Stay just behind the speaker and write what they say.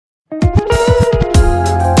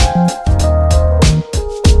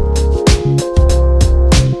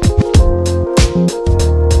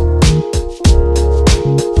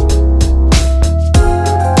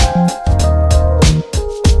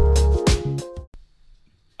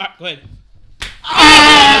All right, go ahead.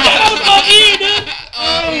 That was all ear, dude.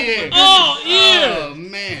 All ear. Oh,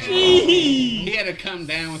 man. Jeez. He had to come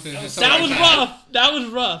down with it. That was rough. That was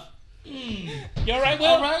rough. You all right, Will?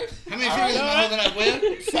 All right. How many fingers am I holding up, Will?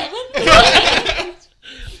 7.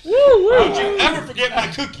 Woo, Don't you ever forget my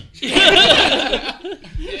cookie.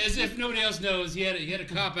 As if nobody else knows, he had a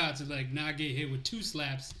cop out to like not get hit with 2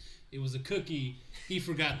 slaps. It was a cookie. He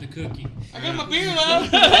forgot the cookie. I got my beer though.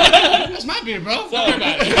 That's my beer, bro. Don't worry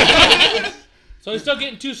about it. So he's still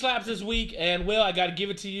getting 2 slaps this week, and Will, I got to give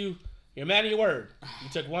it to you. You're a man of your word. You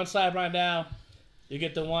took 1 slap right now. You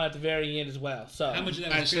get the one at the very end as well. So How much of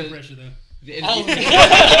that was peer pressure, though?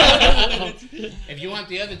 If you want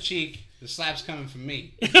the other cheek, the slap's coming from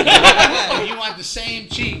me. If you want the same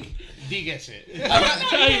cheek, D gets it. I got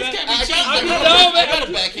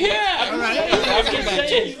a backhand. Yeah. All right.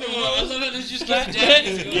 I love it. Let's just keep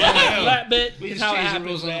jacking. Flat bit. We That's just how it change the happens,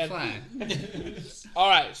 rules on the man. fly. All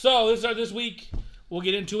right. So this week. We'll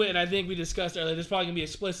get into it, and I think we discussed earlier. This is probably gonna be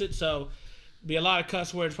explicit, so be a lot of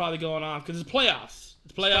cuss words probably going on because it's playoffs.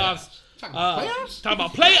 It's playoffs. Talking about playoffs? Talking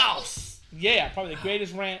about playoffs. Yeah, probably the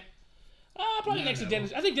greatest rant. Probably next to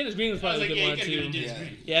Dennis. I think Dennis Green was probably a good one too.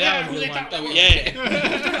 Yeah, that was a good one. Yeah,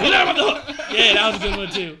 yeah, that was a good one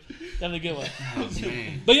too. That was a good one. Oh,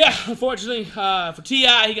 man. But yeah, unfortunately for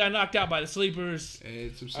T.I., he got knocked out by the Sleepers.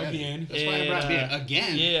 It's upsetting. Again. That's why I brought beer.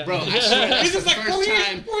 Again? Yeah. Bro, I swear that's This the is like first 4 years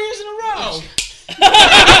time. 4 years in a row.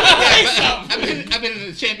 Yeah, but I've been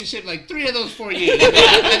in the championship like 3 of those 4 years.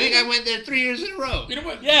 I think I went there 3 years in a row. You know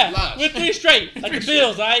what? Yeah, Lost. with 3 straight, like the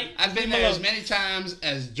Bills, right? I've been Leave there him as alone. many times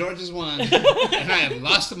as Georgia's won, and I have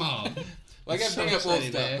lost them all. Well, I gotta bring up old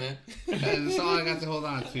stuff, man. That's all I got to hold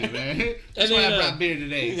on to, man. That's And why then, I brought beer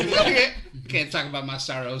today. Can't talk about my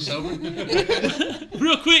sorrow sober.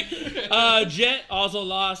 Real quick, Jet also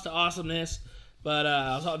lost to Awesomeness, but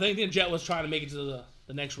I was thinking Jet was trying to make it to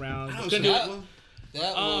the next round. Couldn't do it.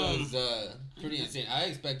 That was pretty insane. I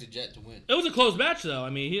expected Jet to win. It was a close match, though. I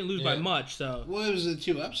mean, he didn't lose by Yeah. much, so. Well, it was the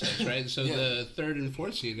 2 upsets, right? So Yeah. the 3rd and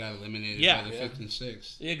 4th seed got eliminated Yeah. by the 5th and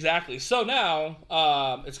 6th. Exactly. So now,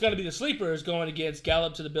 it's going to be the Sleepers going against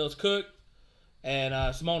Gallup to the Bills Cook,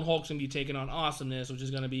 and Simone Holt's going to be taking on Awesomeness, which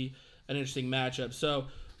is going to be an interesting matchup. So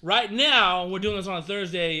right now, we're doing this on a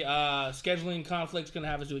Thursday. Scheduling conflicts going to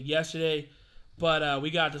have us do it yesterday, but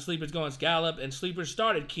we got the Sleepers going against Gallup, and Sleepers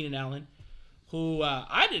started Keenan Allen, who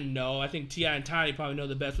I didn't know. I think T.I. and Tiny probably know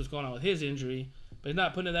the best what's going on with his injury, but he's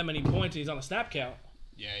not putting in that many points, and he's on a snap count.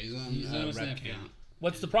 Yeah, he's on on rep snap count.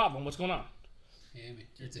 What's the problem? What's going on? Yeah, man,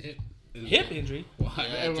 it's a hip. Hip injury. Well,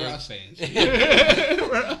 Yeah, we're all just- saying.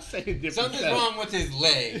 We're all saying different Something's stuff. wrong with his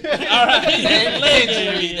leg. All right. Same Leg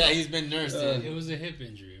injury injury. that he's been nursing. It was a hip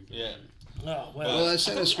injury. Yeah. Oh, Well, I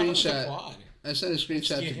sent a screenshot. Quad. I sent a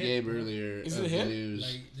screenshot to your hip, Gabe bro. earlier Is of it a the hip? news.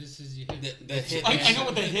 Like, this is your hip. The hip. I know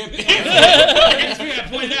what the hip is. That's what I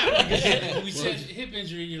pointed out. Because when we said hip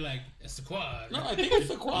injury, you're like, it's the quad. No, I think it's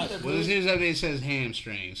the quad. Well, this news update says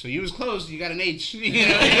hamstring, so you was close. You got an H. You know? You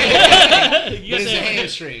But gotta it's a say-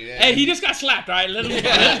 hamstring. Hey, he just got slapped, all right? Let him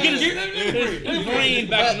get his brain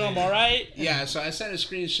back to normal, all right? Yeah, so I sent a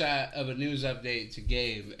screenshot of a news update to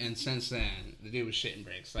Gabe, and since then, the dude was shitting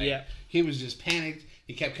bricks. Like, Yeah. he was just panicked.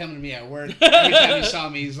 He kept coming to me at work. Every time he saw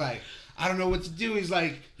me, he's like, I don't know what to do. He's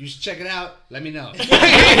like, you should check it out. Let me know.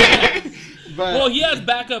 But Well, he has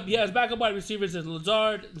backup wide receivers as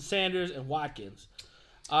Lazard, and Sanders, and Watkins.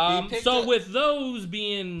 picked So up- with those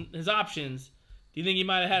being his options, do you think he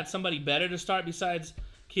might have had somebody better to start besides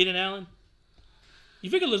Keenan Allen? You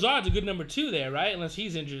figure Lazard's a good number 2 there, right? Unless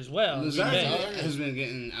he's injured as well. Lazard Green Bay. has been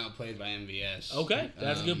getting outplayed by MVS. Okay,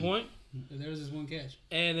 that's a good point. There was this one catch.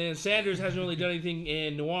 And then Sanders hasn't really done anything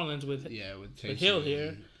in New Orleans with Yeah, with Hill Taysom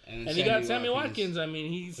here. And he got Sammy Watkins. I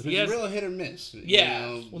mean, It's he has a real hit or miss. you yeah,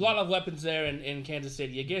 know. with a lot of weapons there in Kansas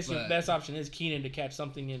City. I guess your But- best option is Keenan to catch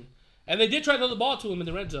something in. And they did try to throw the ball to him in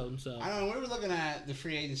the red zone. So I don't know. We were looking at the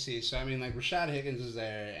free agency, so I mean, like Rashad Higgins is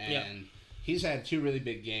there, and Yeah. he's had 2 really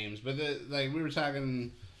big games. But we were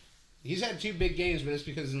talking, he's had 2 big games, but it's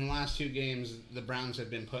because in the last 2 games the Browns have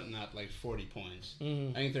been putting up like 40 points.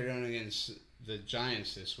 Mhm. I think they're going against the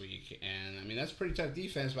Giants this week, and I mean that's a pretty tough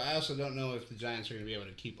defense. But I also don't know if the Giants are going to be able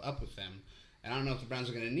to keep up with them, and I don't know if the Browns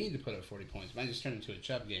are going to need to put up 40 points. It might just turn into a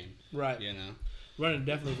Chubb game, right, you know. running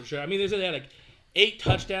definitely for sure. I mean, they said they had like 8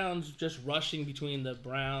 touchdowns just rushing between the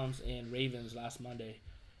Browns and Ravens last Monday,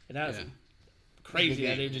 and that was Yeah. crazy Good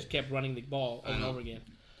that they game. just kept running the ball over and know. over again.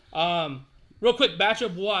 Real quick,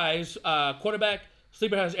 matchup wise, quarterback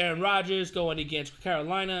Sleeper has Aaron Rodgers going against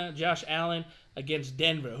Carolina, Josh Allen against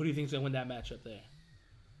Denver. Who do you think's gonna win that matchup there?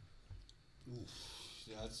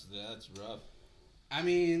 That's rough. I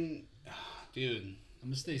mean, dude, I'm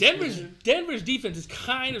gonna stay. Denver's defense is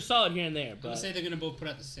kind of solid here and there, I'm gonna but say they're gonna both put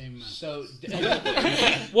out the same amount. So,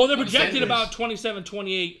 well, they're projected Denver's- about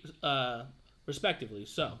 27-28 respectively.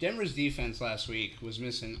 So Denver's defense last week was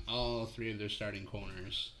missing all 3 of their starting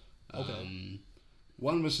corners. Okay.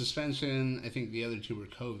 One was suspension. I think the other 2 were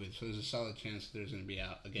COVID. So there's a solid chance that there's going to be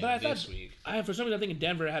out again But I this thought- week. for some reason, I think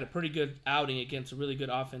Denver had a pretty good outing against a really good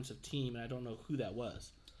offensive team, and I don't know who that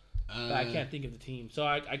was. But I can't think of the team, so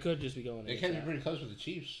I could just be going. They came pretty close with the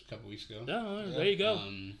Chiefs a couple weeks ago. Oh, there you go.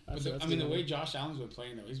 But That's I mean, good. the way Josh Allen's been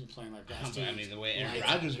playing, though, he's been playing like last I two. mean, the way Aaron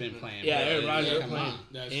Rodgers been playing. Yeah, bro. Aaron Rodgers Come playing on.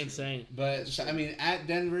 That's insane. But so, I mean, at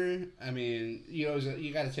Denver, I mean, you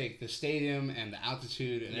got to take the stadium and the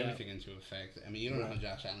altitude and Yeah. everything into effect. I mean, you don't know Right. how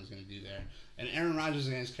Josh Allen's going to do there. And Aaron Rodgers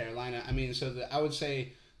against Carolina. I mean, so I would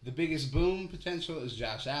say the biggest boom potential is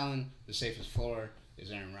Josh Allen. The safest floor is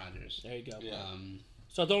Aaron Rodgers. There you go. Yeah.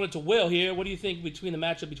 So throwing it to Will here. What do you think between the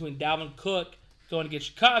matchup between Dalvin Cook going against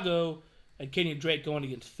Chicago and Kenyon Drake going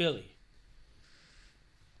against Philly?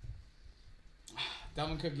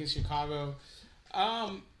 Dalvin Cook against Chicago.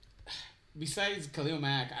 Besides Khalil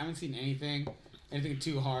Mack, I haven't seen anything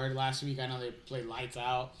too hard. Last week, I know they played lights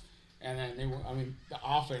out, and then the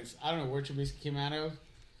offense. I don't know where Trubisky came out of,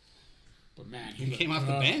 but man, He came off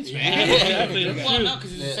the bench, Yeah, man. Exactly. well, no,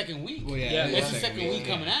 because it's the second week. Well, Yeah, It's the the second week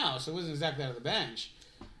yeah. coming out, so it wasn't exactly out of the bench.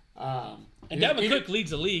 And Dalvin Cook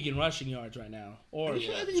leads the league in rushing yards right now, or I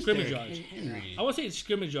think it's scrimmage Derrick yards. Henry. I want to say it's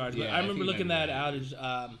scrimmage yards, but Yeah, I I remember think looking maybe that out as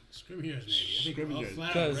Scrimmage yards, maybe. I think Scrimmage all yards. flat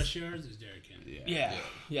out Because- rush yards is Derrick Henry.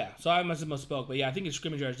 yeah. So I must have misspoke, but yeah, I think it's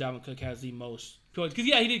scrimmage yards. Dalvin Cook has the most because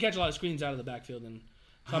he did catch a lot of screens out of the backfield, and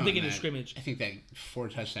so I'm thinking it's scrimmage. I think that 4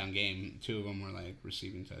 touchdown game, 2 of them were like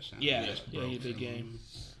receiving touchdowns. Yeah, Just yeah, broke he had a big them. game.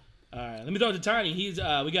 All right, let me throw it to Tiny.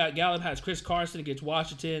 We got Gallup has Chris Carson against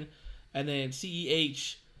Washington, and then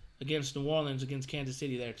CEH against New Orleans against Kansas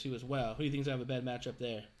City there too as well. Who do you think's have a bad matchup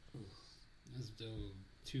there? That's still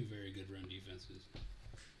 2 very good run defenses.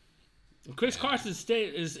 Chris Carson's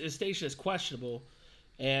station is questionable,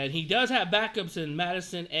 and he does have backups in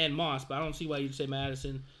Madison and Moss, but I don't see why you'd say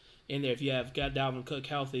Madison in there if you have got Dalvin Cook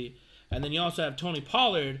healthy, and then you also have Tony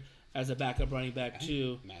Pollard as a backup running back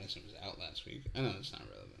too. Madison was out last week. I know it's not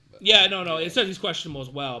relevant, but Yeah, no, it says he's questionable as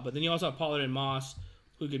well, but then you also have Pollard and Moss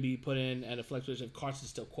who could be put in at a flex position if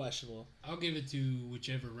Carson's still questionable. I'll give it to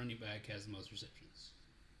whichever running back has the most receptions.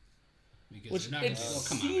 Because Which they're not it's- gonna- well,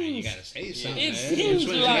 come on, man, you gotta say something. it man. seems Which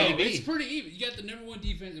one is like- it gonna be? It's pretty even. You got the number 1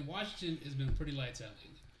 defense, and Washington has been pretty lights out lately.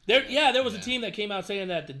 There was a Yeah. team that came out saying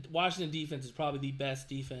that the Washington defense is probably the best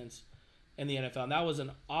defense in the NFL, and that was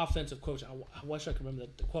an offensive coach. I wish I could remember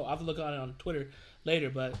the quote. I'll have to look on it on Twitter later,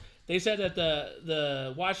 but they said that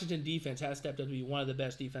the Washington defense has stepped up to be one of the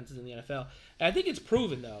best defenses in the NFL. And I think it's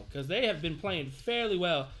proven, though, because they have been playing fairly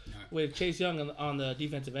well with Chase Young on the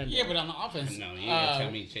defensive end. Yeah, but on the offense, No, you gotta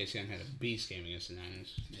tell me Chase Young had a beast game against the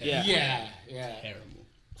Niners. Yeah. yeah. Terrible.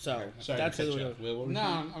 So Sorry that's to cut who you it off. Will, what were you No,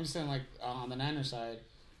 saying? I'm just saying, like, on the Niners side,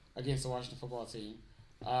 against the Washington football team,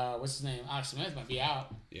 what's his name? Alex Smith might be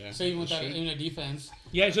out. Yeah. So even with that, Sure. even a defense,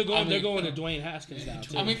 Yeah, so I mean, they're going to Dwayne Haskins now,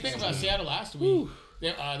 too. I mean, think about Seattle last week.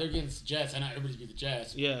 They're against the Jets. I know everybody's beat the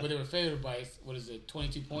Jets. Yeah. But they were favored by,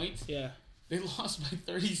 22 points? Yeah. They lost by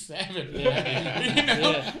 37. Yeah. You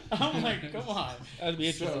know? Yeah. I'm like, come on. That'd be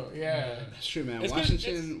interesting. So, yeah. That's true, man. It's good-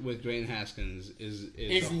 Washington with Dwayne Haskins is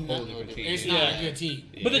It's a not, whole different team. it's Yeah. not Yeah. a good team.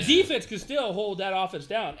 But the defense can still hold that offense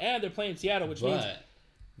down, and they're playing Seattle, which means But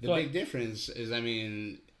the But- big difference is, I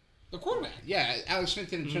mean, The quarterback. yeah, Alex Smith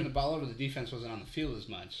didn't turn the ball over. The defense wasn't on the field as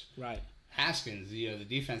much. right. Haskins, the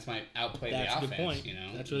defense might outplay That's the a offense. good point. You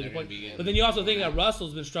know, That's a really They're good gonna point. be getting- But then you also think that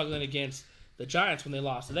Russell's been struggling against the Giants when they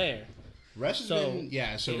lost there. Russ has So, been,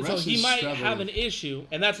 yeah. So So Russ he has might struggled. have an issue,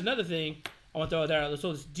 and that's another thing I want to throw out there.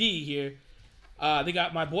 So it's D here. They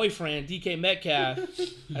got my boyfriend DK Metcalf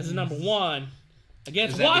as his number 1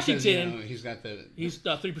 against Is that because, Washington. he's got the. He's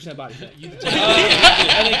 3% body fat. And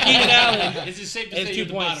then Keenan Allen Is it safe to is say you're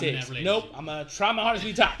the bottom in that 2.6. relationship? Nope, I'm gonna try my hardest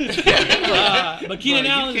to be top. But Keenan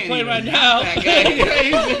Bro, you Allen is can't playing even right knock now. that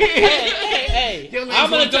guy. hey, Your legs I'm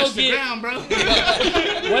gonna won't go touch the get ground,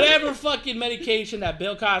 bro. whatever fucking medication that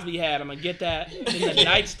Bill Cosby had. I'm gonna get that in the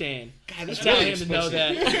nightstand. God, this Tell really him to know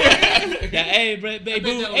explicit. that hey, boo, that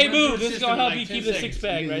will hey, run boo, through this is system gonna in help like you 10 keep the seconds.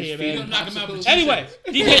 6-pack right here, man. You're gonna knock him out for 2 Anyway,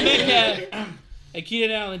 seconds. DK Metcalf and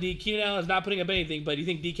Keenan Allen. Keenan Allen is not putting up anything, but you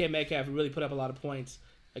think DK Metcalf would really put up a lot of points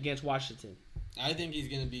against Washington? I think he's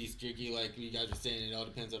gonna be streaky, like you guys were saying. It all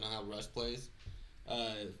depends on how Rush plays.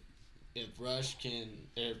 If Rush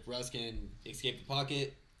can escape the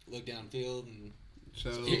pocket, look downfield, and So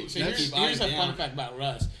Here's That's- a fun fact about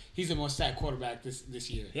Russ. He's the most sacked quarterback this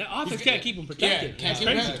year. Yeah, offense He's- can't keep him protected. Yeah, can't That's keep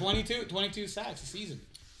him crazy. at 22 sacks a season.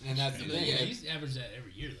 And that's the thing. Yeah, he's averaged that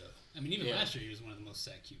every year though. I mean, even last year he was one of the most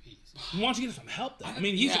sacked QBs. He wants to get some help though. I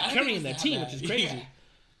mean, he's I don't carrying think that it's team, that which is bad. crazy. Yeah.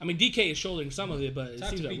 I mean, DK is shouldering some of it, but it Talk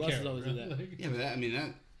seems to like Pete Russ Carroll, always do bro. that. Like, Yeah,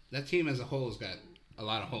 but that team as a whole has got a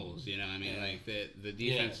lot of holes. You know, I mean, like the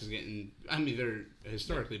defense is getting. I mean, they're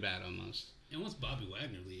historically bad almost. and once Bobby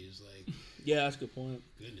Wagner leaves, like, Yeah, that's a good point.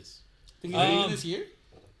 goodness. Think he's leaving this year?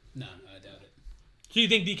 No, I doubt it. So you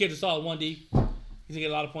think DK's a solid 1D? He's going to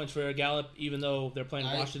get a lot of points for Gallup, even though they're playing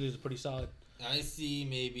Washington, who's pretty solid. I see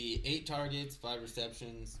maybe 8 targets, 5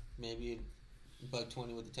 receptions, maybe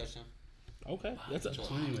 $120 with a touchdown. Okay. That's a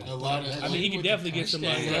 20 with A lot of. I mean, he could definitely get some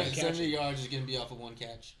touchdown. rush 70 catching. yards is going to be off of 1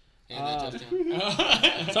 catch. And that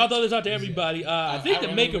touchdown. So I'll throw this out to everybody. I think the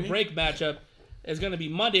Aaron make or Rodgers? break matchup is going to be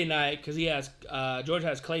Monday night because he has Georgia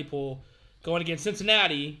has Claypool going against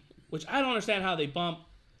Cincinnati, which I don't understand how they bump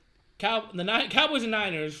Cowboys and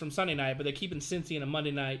Niners from Sunday night, but they're keeping Cincy in a Monday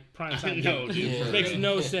night prime time No, game. dude. Yeah. for Which makes real.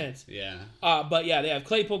 no sense. Yeah. But yeah, they have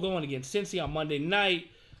Claypool going against Cincy on Monday night,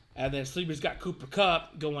 and then Sleeper's got Cooper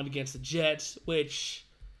Kupp going against the Jets, which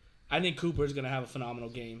I think Cooper's going to have a phenomenal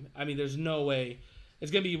game. I mean, there's no way. It's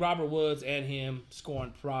going to be Robert Woods and him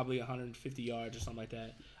scoring probably 150 yards or something like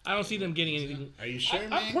that. I don't see them getting anything. Are you sure, I'm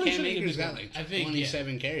man? pretty Cam sure they Akers could got be- like I think,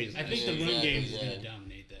 27 carries. I think last the year. run Exactly, game is yeah. going to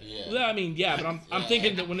dominate that. Yeah. Well, I mean, yeah, but I'm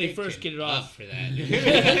thinking that when they Pick first him get it up off, for that.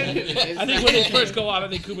 I think when they first go off, I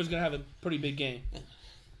think Cooper's going to have a pretty big game.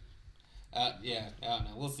 Yeah, I don't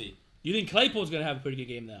know. We'll see. You think Claypool's going to have a pretty good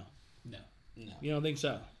game, though? No. No. You don't think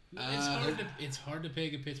so? It's hard to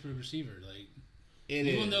pick a Pittsburgh receiver. Like, It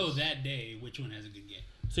you will is. know that day which one has a good game.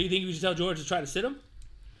 So you think we should tell George to try to sit him?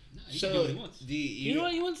 No, he can do So, what he wants. You know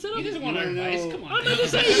what? You want to sit him? He doesn't want our wanna advice. know- Come on. I'm not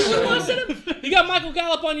just saying you wouldn't want to sit him. You got Michael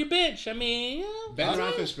Gallup on your bench. I mean, you know, Ben I'd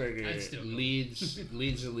still Roethlisberger go.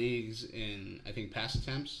 leads the leagues in I think pass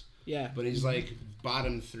attempts, yeah. but he's like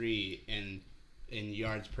bottom 3 in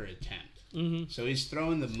yards per attempt. Mm-hmm. So he's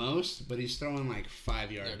throwing the most, but he's throwing like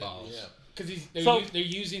 5-yard balls. Yeah. Because they're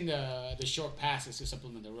using the short passes to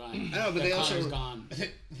supplement the run. I know, but That they Connor's also gone.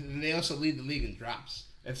 they also lead the league in drops.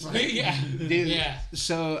 It's like, Yeah. dude. Yeah.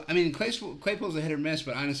 So I mean, Claypool's a hit or miss,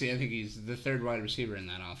 but honestly, I think he's the third wide receiver in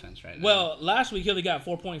that offense right now. Well, last week he only got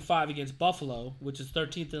 4.5 against Buffalo, which is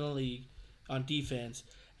 13th in the league on defense.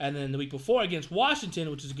 And then the week before against Washington,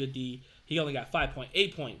 which is a good D, he only got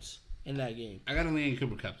 5.8 points in that game. I got to lean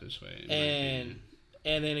Cooper Kupp this way. in my And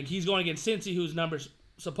opinion. then he's going against Cincy, whose numbers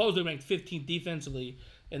supposedly ranked 15th defensively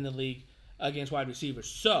in the league against wide receivers.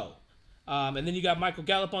 So, and then you got Michael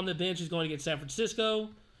Gallup on the bench. He's going against San Francisco.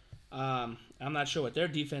 I'm not sure what their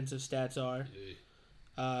defensive stats are,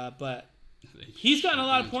 but he's gotten a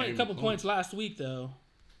lot of points, a couple points last week though.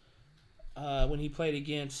 When he played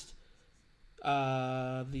against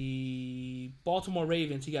the Baltimore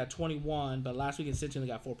Ravens, he got 21, but last week in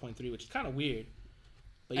Cincinnati he got 4.3, which is kind of weird.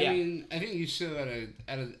 But yeah, I mean, I think he's still out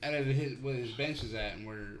of his, what his bench is at, and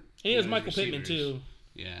we're. he has his Michael Pittman receivers. too.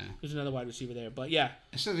 Yeah, There's another wide receiver there, but yeah,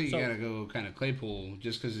 I still think So- you gotta go kind of Claypool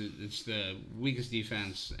just because it's the weakest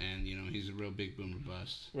defense, and you know he's a real big boomer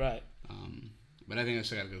bust. right. But I think I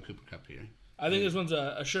still gotta go Cooper Kupp here. I think this one's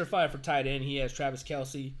a surefire for tight end. He has Travis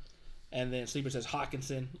Kelce, and then Sleeper says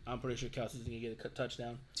Hawkinson. I'm pretty sure Kelsey's gonna get a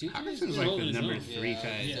touchdown. Hawkinson's like the number 3 Yeah,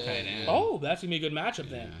 tight yeah. end. Oh, that's gonna be a good matchup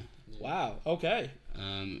then. Yeah. Wow. Okay. That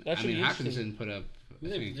I should mean, be interesting. Hawkinson put up I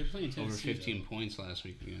They're think playing over Tennessee, 15 points last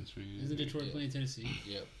week against me. Isn't Detroit playing Tennessee?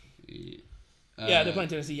 Yep. Yeah, they're playing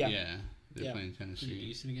Tennessee. Yeah. Yeah, they're Yeah. playing Pretty Tennessee.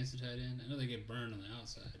 decent against the tight end. I know they get burned on the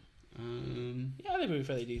outside. Yeah, they're pretty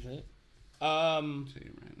fairly decent. I'll tell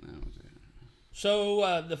you right now.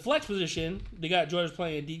 So the flex position, they got Georgia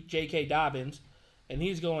playing J.K. Dobbins, and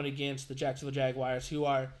he's going against the Jacksonville Jaguars, who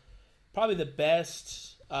are probably the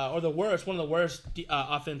best or the worst, one of the worst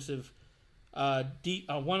offensive,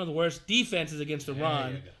 one of the worst defenses against the There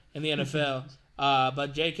run you go. in the NFL.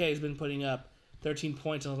 But J.K. has been putting up 13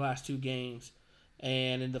 points in the last 2 games.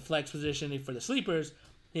 And in the flex position for the sleepers,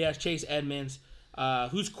 he has Chase Edmonds,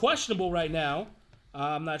 who's questionable right now.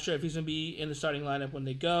 I'm not sure if he's going to be in the starting lineup when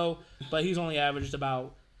they go, but he's only averaged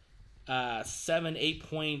about 7-8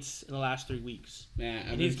 points in the last 3 weeks. Man,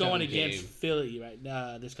 And he's going against Philly right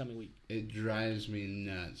this coming week. It drives me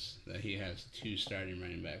nuts that he has 2 starting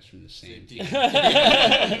running backs from the same team. team.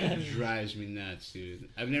 It drives me nuts, dude.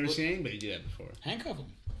 I've never seen anybody do that before. Handcuff him.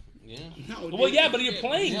 Yeah. No, Well, dude. yeah, but you're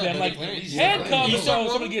playing Yeah, them. but Like, they're playing- handcuff You so saw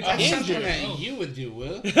somebody gets That's something injured. that you would do,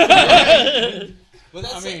 Will. But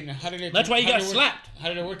that's I mean, how did it? That's why you how got did it work- slapped. How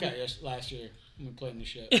did it work out last year when we played in the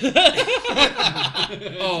ship? Yeah.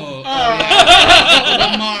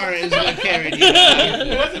 Lamar is what carried you. It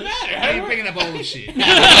doesn't matter. How are you picking up old shit?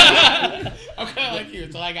 I'm kind of like you.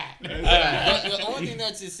 That's all I got. But the only thing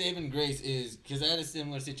that's his saving grace is because I had a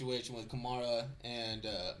similar situation with Kamara and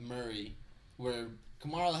Murray, where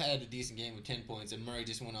Kamara had a decent game with 10 points, and Murray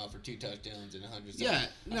just went off for 2 touchdowns and 100. Yeah,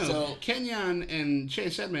 no. So, Kenyon and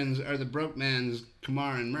Chase Edmonds are the broke man's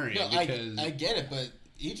Kamara and Murray. no, because I get it, but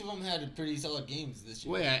each of them had a pretty solid games this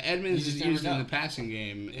year. well, yeah, Edmonds You is just never used in know. the passing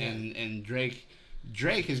game, Yeah. and Drake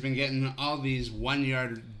has been getting all these 1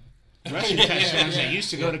 yard rushing Yeah, touchdowns yeah, that used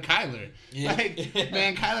to go to Kyler. Yeah. Like,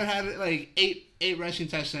 man, Kyler had like eight rushing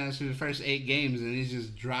touchdowns for the first 8 games, and he's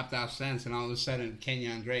just dropped off since. And all of a sudden,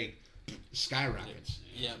 Kenyon Drake skyrockets.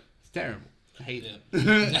 Yeah. It's terrible. I hate Yeah.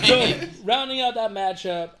 it. So rounding out that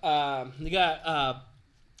matchup, you got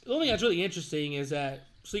the only thing that's really interesting is that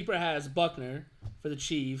Sleeper has Buckner for the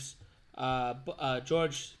Chiefs.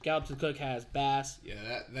 George Gallup to the Cook has Bass. Yeah,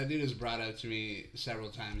 that dude has brought up to me several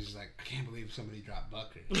times. He's like, I can't believe somebody dropped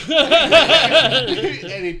Bucker.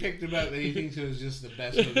 And he picked him up, and he thinks it was just the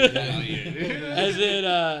best move he's done all year. As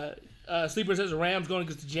in, Sleeper says Rams going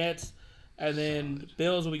against the Jets, and then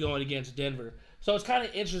Bills will be going against Denver. So it's kind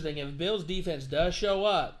of interesting. If Bills defense does show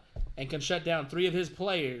up and can shut down 3 of his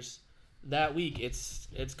players that week, it's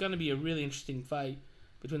going to be a really interesting fight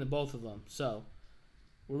between the both of them. So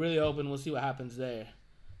we're really hoping we'll see what happens there.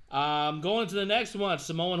 Going to the next one,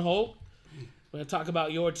 Samoan Hope. We're going to talk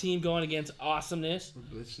about your team going against Awesomeness.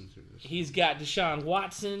 We're blitzing through this. He's got Deshaun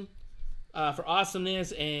Watson for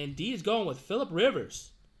Awesomeness, and D is going with Phillip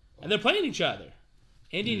Rivers. And they're playing each other.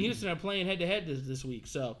 Indy and Houston are playing head-to-head this week,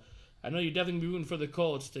 so I know you're definitely rooting for the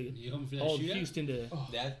Colts to You hoping for that hold shootout? Houston to...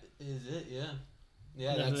 That is it, yeah.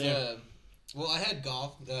 Yeah, Nothing that's there. well, I had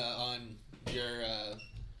golf on your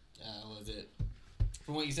what was it?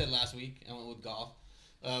 From what you said last week, I went with golf.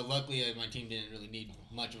 Luckily, my team didn't really need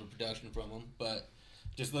much of a production from them, but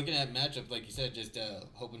just looking at matchup, like you said, just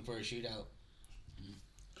hoping for a shootout.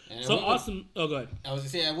 And So awesome... Oh, go ahead. I was gonna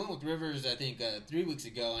say I went with Rivers. I think 3 weeks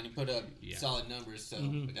ago, and he put up Yeah. solid numbers. So That's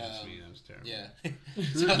me. That was terrible. yeah, I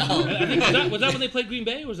think, was that when they played Green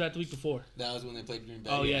Bay, or was that the week before? that was when they played Green Bay.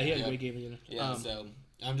 Oh, yeah, he had a Yep. great game again. Yeah, so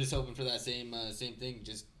I'm just hoping for that same thing.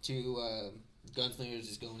 Just 2 gunslingers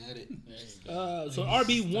just going at it. So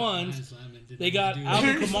RB1, they got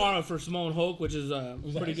Alvin Kamara for Simone Hoke, which is a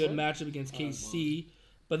pretty good matchup against KC.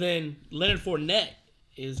 But then Leonard Fournette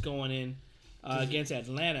is going in against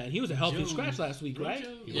Atlanta. And he was a healthy scratch last week, right?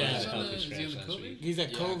 Yeah, Is he on healthy scratch the last COVID? week. He's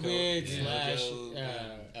at Yeah, COVID yeah, slash.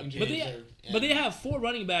 Joe, But they, injured. but they have 4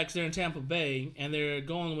 running backs there in Tampa Bay, and they're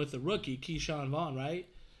going with the rookie, Keyshawn Vaughn, right?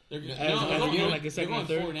 They're, As- no, as they're a going, game, like a second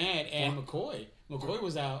they're or going third? Fournette and McCoy. McCoy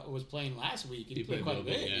was playing last week. He played played quite a a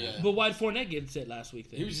little bit. bit, Yeah. But why'd Fournette get set last week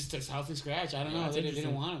then? He was just a healthy scratch. I don't know. that's They didn't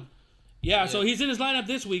interesting. want him. Yeah, so he's in his lineup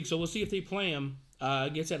this week, so we'll see if they play him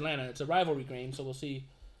against Atlanta. It's a rivalry game, so we'll see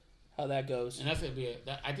how that goes. And that's gonna be.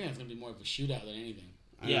 I think that's gonna be more of a shootout than anything.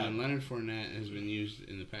 Yeah. Leonard Fournette has been used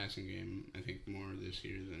in the passing game, I think, more this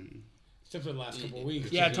year than... Except for the last couple of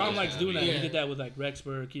weeks. Yeah, Tom likes doing that. Yeah. He did that with like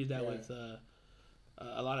Rexburg. He did that Yeah. with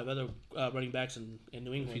a lot of other running backs in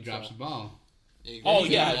New England. If he drops so. the ball. Oh,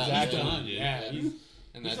 yeah, He's exactly. done. Yeah. Yeah, he's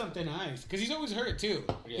And he's that's, on thin ice because he's always hurt too.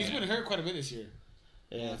 He's Yeah. been hurt quite a bit this year.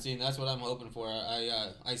 Yeah. see, that's what I'm hoping for.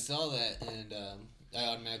 I saw that, and I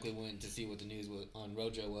automatically went to see what the news on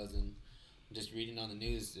Rojo was, and just reading on the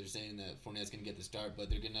news, they're saying that Fournette's going to get the start, but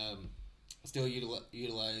they're going to still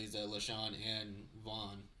utilize LaShawn and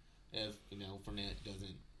Vaughn if, Fournette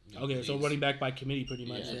doesn't. Okay, so leaves. running back by committee, pretty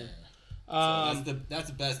much. Yeah. Yeah. So that's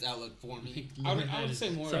the best outlook for me. I would say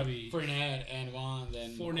more So- Fournette and Vaughn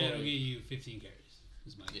than Fournette will McCoy. get you 15 carries.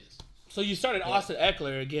 Is my guess. So you started Austin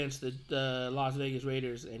Eckler against the Las Vegas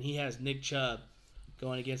Raiders, and he has Nick Chubb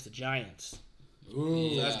going against the Giants. Ooh,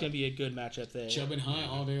 So Yeah. that's going to be a good matchup there. Chubb and Hunt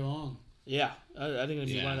all day long. Yeah, I think they're going to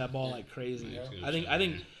be Yeah. running that ball like crazy. Yeah, it's gonna I think shut I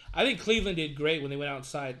think down. I think Cleveland did great when they went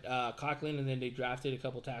outside Conklin, and then they drafted a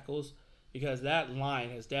couple tackles because that line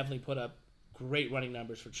has definitely put up great running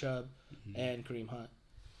numbers for Chubb and Kareem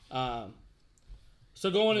Hunt. So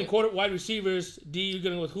going in quarter wide receivers, D, you're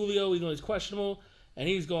going with Julio, even though he's questionable, and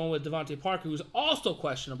he's going with Devontae Parker, who's also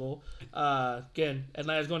questionable. Again,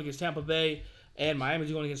 Atlanta's going against Tampa Bay, and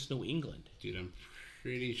Miami's going against New England. Dude, I'm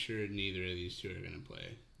pretty sure neither of these 2 are going to play.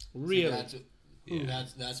 Really?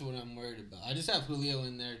 That's what I'm worried about. I just have Julio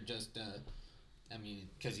in there just,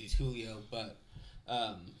 because he's Julio, but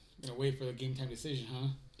Gonna wait for the game time decision, huh?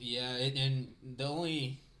 yeah, and the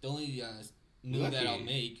only move that I'll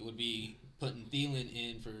make would be putting Thielen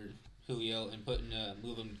in for Julio and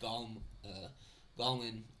moving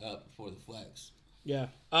Gallman up for the flex. Yeah.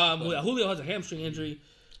 Well, Julio has a hamstring injury,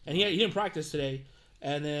 and he didn't practice today.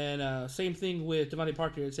 And then same thing with Devontae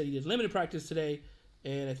Parker. It said he did limited practice today,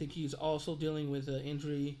 and I think he's also dealing with an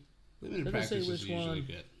injury Limited Doesn't say practice is which usually one.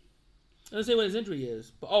 good. Let's say what his injury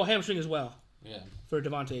is. But, hamstring as well Yeah. for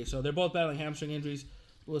Devontae. So they're both battling hamstring injuries.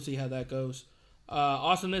 We'll see how that goes.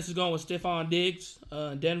 Awesomeness is going with Stephon Diggs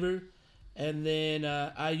in Denver. And then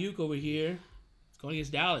Ayuk over here is going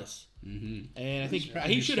against Dallas. Mm-hmm. And I think surprised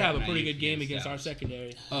he you're should have a starting pretty Ayuk good game against against our Dallas.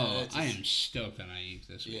 secondary. Oh, it's I just- am stoked on Ayuk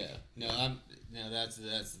this week. Yeah. That's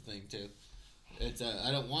the thing too. It's I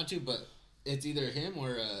don't want to, but it's either him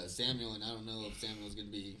or Samuel, and I don't know if Samuel's gonna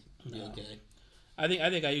be okay. I think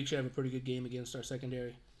Ayuk should have a pretty good game against our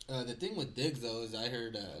secondary. The thing with Diggs though is I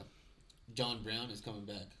heard John Brown is coming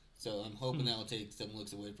back, so I'm hoping that will take some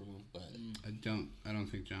looks away from him. But I don't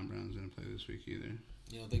think John Brown's gonna play this week either.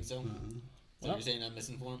 you don't think so? So Well- you're saying I'm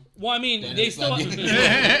missing for him? Well, I mean, Then they it's still like-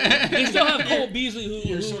 they still have Cole Beasley,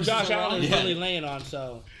 who sources Josh are Allen is wrong. really laying on.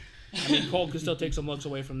 So, I mean, Cole can still take some looks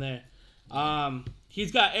away from there.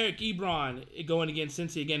 He's got Eric Ebron going against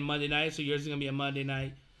Cincy again Monday night, so yours is gonna be a Monday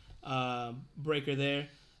night breaker there.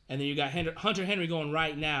 And then you got Hunter Henry going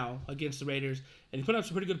right now against the Raiders, and he's putting up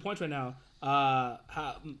some pretty good points right now.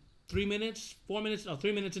 3 minutes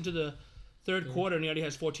into the third quarter, and he already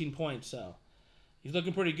has 14 points. So he's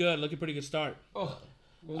looking pretty good. Looking pretty good start. Oh,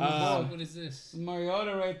 What is this?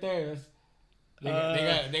 Mariota right there. They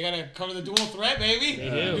gotta cover the dual threat, baby. They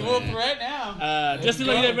do. Dual threat now. Just to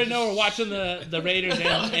let go. everybody know, we're watching the Raiders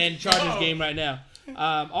and Chargers game right now.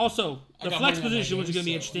 Also, I the got flex money on that position, which is game,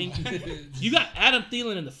 going to be interesting. You got Adam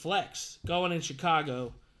Thielen in the flex going in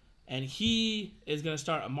Chicago, and he is going to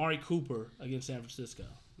start Amari Cooper against San Francisco.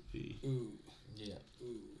 Ooh. Yeah.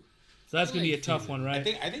 So that's going to be a like tough Thielen. one, right?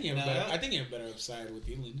 I think you have No. better. I think you have better upside with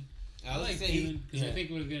Thielen. I I would like say Thielen because I yeah. think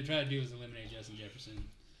what he's going to try to do is eliminate Justin Jefferson.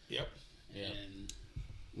 Yep. Yeah. And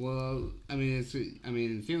Well, I mean,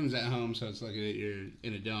 Thielen's at home, so it's like you're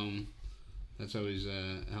in a dome. That's always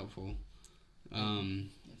helpful. But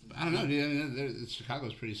I don't know, dude. I mean,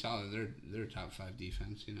 Chicago's pretty solid. They're a top 5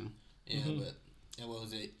 defense, you know. Yeah, but what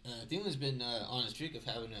was it? Thielen's been on a streak of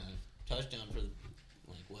having a touchdown for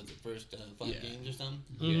first 5 Yeah. games or something.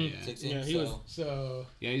 Mhm. Yeah. 6 Yeah, games. he was- So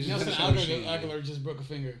Yeah, he's Nelson just a machine. Aguilar just broke a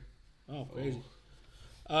finger. Oh, crazy.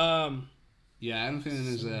 Yeah, I don't think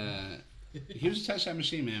there's he was a touchdown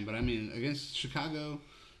machine, man. But I mean, against Chicago,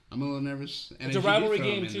 I'm a little nervous. And It's a if you do rivalry throw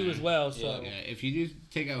him game, in too, there- as well. So Yeah, if you do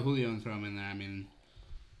take out Julio and throw him in there, I mean,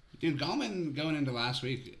 dude, Gallman going into last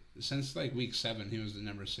week, since like week 7, he was the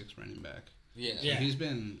number 6 running back. Yeah. So he's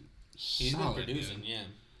been He's solid, been producing, dude. yeah.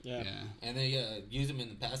 yeah. Yeah. And they use him in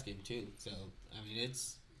the pass game too. So I mean,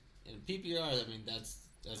 it's in PPR. I mean, that's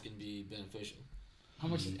going to be beneficial. How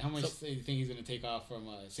much? Mm. How much do you think he's gonna take off from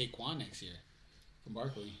Saquon next year? From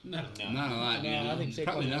Barkley. no. Not a lot, dude. No, I think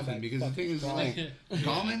Probably Saquon's nothing back because the thing is, strong. like,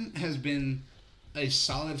 Gallman has been a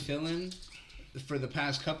solid fill-in for the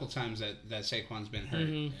past couple times that Saquon's been hurt,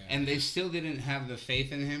 Mhm. and they still didn't have the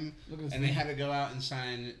faith in him, Look at this and they thing. had to go out and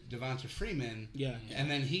sign Devonta Freeman, Yeah. and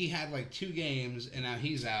then he had like 2 games, and now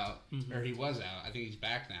he's out, Mhm. or he was out. I think he's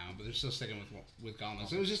back now, but they're still sticking with Gallman.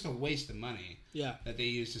 So it was just a waste of money Yeah. that they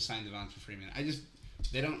used to sign Devonta Freeman.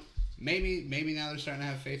 They don't. Maybe now they're starting to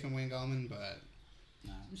have faith in Wayne Gallman, but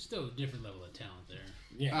There's still a different level of talent there.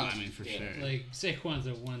 Yeah. I mean for sure. Like Saquon's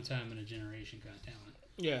a one-time in a generation kind of talent.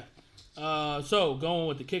 Yeah. So going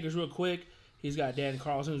with the kickers real quick, he's got Dan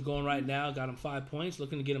Carlson who's going right now, got him 5 points,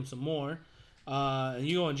 looking to get him some more. And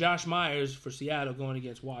you going Josh Myers for Seattle going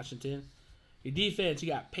against Washington. Your defense, you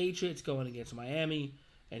got Patriots going against Miami,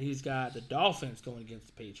 and he's got the Dolphins going against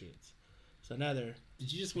the Patriots. So another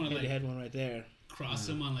Did you just want to like head-to-head one right there. cross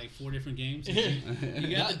them on like 4 different games?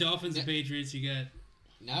 You got the Dolphins and Patriots. You got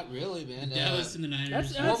Not really, man. Dallas and the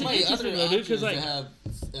Niners. That's Well, my interesting other though, dude, option 'cause, is like- to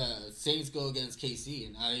have Saints go against KC,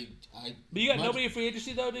 and I. But you got much- nobody in free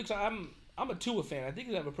agency though, dude. 'Cause I'm a Tua fan. I think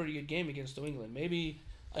he'll have a pretty good game against New England. Maybe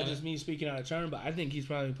that's just me speaking out of turn, but I think he's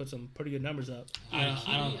probably put some pretty good numbers up. I don't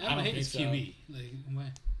hate think his so. QB. Like,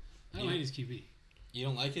 why? I don't hate his QB. You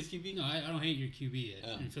don't like his QB? No, I don't hate your QB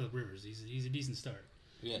Oh. in Phillip Rivers. He's a decent start.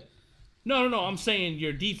 Yeah. No. I'm saying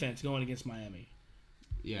your defense going against Miami.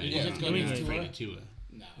 Yeah, Yeah, you're going not against afraid Tua? of Tua.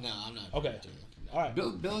 No. No, I'm not. Okay. All right.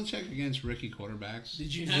 Bill Belichick against rookie quarterbacks.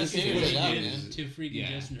 Did you He's not see figured what it out, he man. did to freaking Yeah.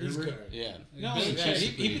 Justin He's Herbert? good. Yeah. No,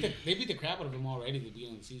 Belichick's they beat the crap out of him already at the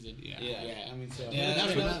beginning of the season. Yeah. Yeah. Yeah, I mean, so. Yeah,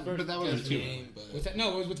 That's that's what- what- But that wasn't First Tua. game, but with that,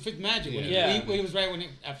 no, it was with Fitzmagic. When Yeah. he was right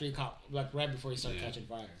after he caught, like right before he started Yeah. catching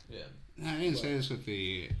fire. yeah. I didn't say this with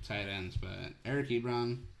the tight ends, but Eric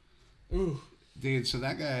Ebron, Ooh. dude. So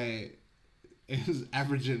that guy is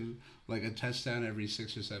averaging like a touchdown every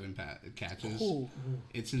 6 or 7 catches. Ooh,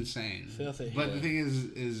 It's insane. Filthy. But the thing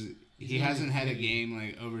is he only hasn't had a three. game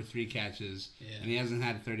like over 3 catches, Yeah. and he hasn't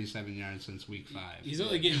had 37 yards since week 5. He's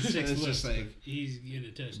only getting 6 It's looks, just like- but he's getting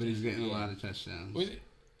a touchdown. but he's getting a lot of touchdowns.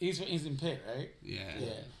 He's in Pitt, right? Yeah. Yeah.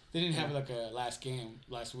 They didn't have like a last game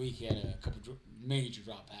last week. He had a couple major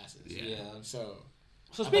drop passes. Yeah. So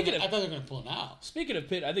speaking I thought they were gonna pull him out. Speaking of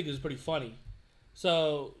Pitt, I think it was pretty funny.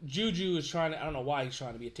 So Juju is trying to, I don't know why he's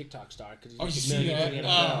trying to be a TikTok star because he's making millions in the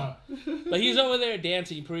NFL. But he's over there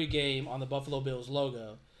dancing pre-game on the Buffalo Bills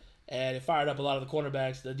logo, and it fired up a lot of the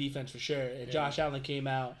cornerbacks, the defense for sure. And Josh Allen came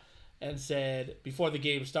out and said before the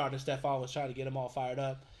game started, Stephon was trying to get them all fired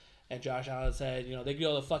up, and Josh Allen said, you know, they can do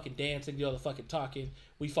all the fucking dancing, do all the fucking talking,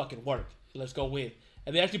 we fucking work. Let's go win.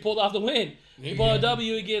 And they actually pulled off the win. They pulled a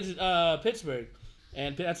W against Pittsburgh.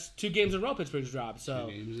 And that's 2 games in a row Pittsburgh's dropped. So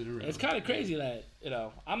it's kind of crazy that, you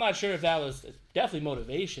know, I'm not sure if that was definitely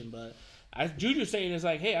motivation, but Juju's saying is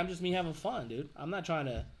like, hey, I'm just me having fun, dude. I'm not trying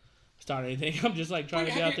to start anything. I'm just like trying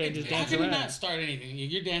to get out there and just dance around. How can you not start anything?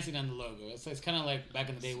 You're dancing on the logo. It's kind of like back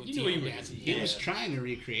in the day when you were dancing. He was trying to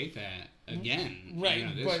recreate that again,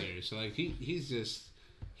 right? This year. So like he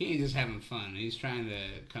ain't just having fun. He's trying to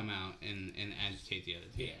come out and agitate the other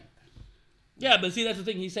team. Yeah, but see, that's the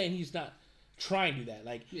thing. He's saying he's not trying to do that.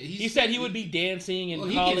 Like he said he would be dancing in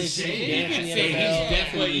college, dancing in he's NFL.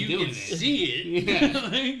 definitely doing it. See it. Yeah.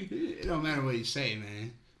 It don't matter what you say,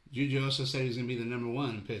 man. Juju also said he's gonna be the number 1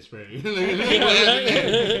 in Pittsburgh.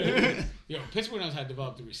 Yo, Pittsburgh knows how to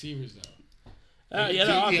develop the receivers though.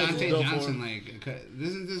 Deontay Johnson,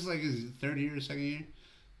 isn't this like his 3rd year or 2nd year?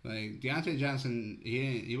 Like Deontay Johnson,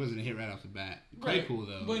 he wasn't a hit right off the bat. Quite cool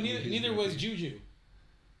though. But neither was Juju.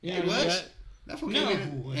 Yeah, he was. That fool came in,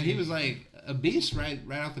 and he was like a beast right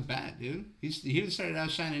off the bat, dude. He started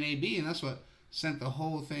out shining AB, and that's what sent the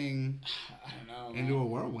whole thing into a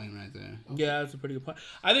whirlwind right there. Yeah, that's a pretty good point.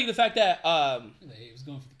 I think the fact that he was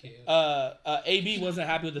going for the KO. AB wasn't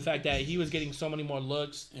happy with the fact that he was getting so many more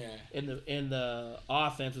looks Yeah. in the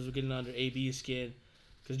offense was getting under AB's skin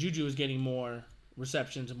because Juju was getting more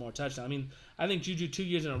receptions and more touchdowns. I mean, I think Juju 2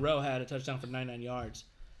 years in a row had a touchdown for 99 yards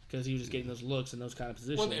because he was just getting those looks and those kind of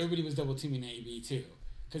positions. Well, everybody was double teaming AB too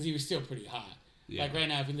because he was still pretty hot. Yeah. Like right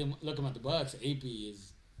now, if you look him at the Bucks, AB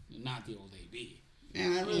is not the old AB.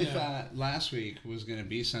 And I really thought last week was going to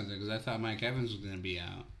be something because I thought Mike Evans was going to be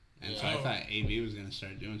out. And so I thought AB was going to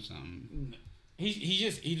start doing something.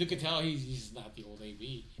 You look at tell he's not the old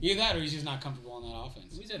AB. Either that or he's just not comfortable in that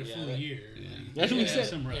offense. He's had a full year. Yeah. That's what we said.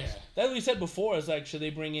 Some rest. That's what we said before. Is like, should they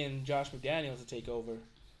bring in Josh McDaniels to take over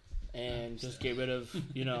and just get rid of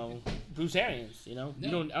Bruce Arians? You know, I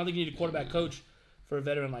don't think you need a quarterback coach for a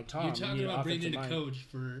veteran like Tom. You're talking about bringing in a mind. coach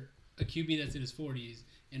for a QB that's in his 40s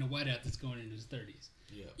and a wideout that's going into his 30s.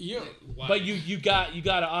 Yeah. But you got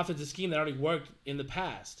an offensive scheme that already worked in the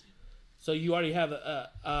past. So you already have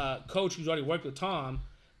a coach who's already worked with Tom.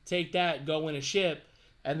 Take that, go win a ship,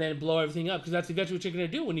 and then blow everything up. Because that's eventually what you're going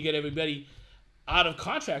to do when you get everybody out of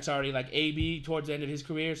contracts already. Like AB towards the end of his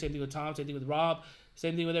career. Same thing with Tom. Same thing with Rob.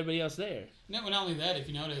 Same thing with everybody else there. No, not only that, if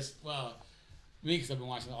you notice, me, because I've been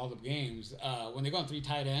watching all the games, when they go on 3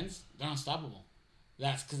 tight ends, they're unstoppable.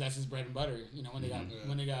 That's because that's his bread and butter. You know, when they got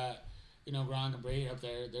Gronk and Brady up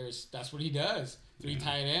there, that's what he does. 3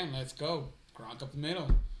 tight end, let's go. Gronk up the middle.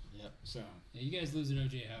 Yep. So Yeah, you guys losing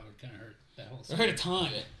O.J. Howard kind of hurt that whole it hurt a ton.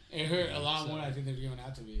 It hurt a lot more than I think they're giving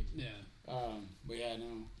out to be. Yeah. But yeah,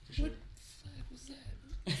 no, for sure. What the fuck was that?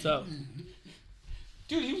 So,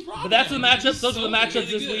 Dude, he was wrong. but that's the matchups. Those are the matchups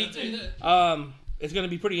really this good, week. I'll tell you that. It's going to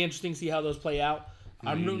be pretty interesting to see how those play out.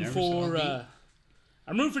 I'm you rooting nervous for. about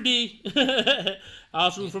I'm rooting for D. I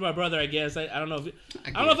also root for my brother. I guess I don't know if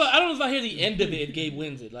I don't know if I hear the end of it. Gabe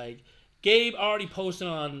wins it. Like Gabe already posted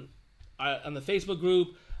on the Facebook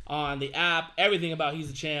group, on the app, everything about he's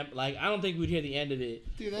the champ. Like I don't think we'd hear the end of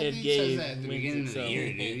it Dude, that if dude Gabe says that at the wins beginning it. of the So.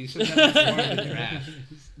 year, dude. He said that before the draft.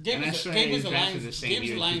 Gabe And I was swear Gabe he was the drafted Lions. the same Gabe's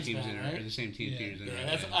year the two Lions teams fan, in right? the same two teams in a Yeah,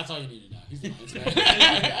 row. that's all you need to know. He's the Lions fan.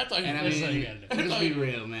 That's all you And I need to know. mean, let's be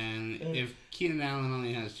real, man. If Keenan Allen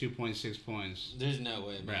only has 2.6 points, There's no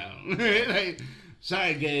way, bro. man. Like,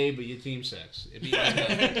 sorry, Gabe, but your team sucks.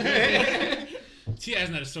 T.I.'s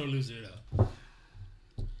not a sore loser, though.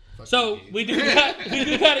 So we do got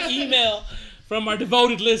an email from our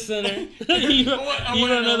devoted listener. you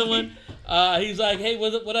want another one? He's like, hey,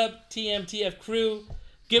 what up, TMTF crew?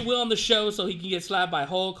 Get Will on the show so he can get slapped by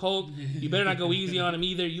Hulk. Hulk, you better not go easy on him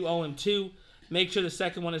either. You owe him 2. Make sure the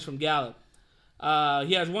second one is from Gallup.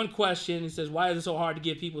 He has one question. He says, why is it so hard to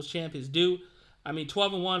give People's Champ his due? I mean,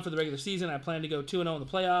 12-1 for the regular season. I plan to go 2-0 in the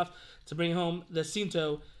playoff to bring home the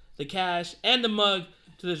Cinto, the cash, and the mug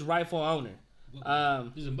to this rightful owner.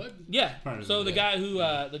 There's a bug. Yeah. Part of So it. the guy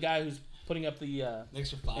who's putting up the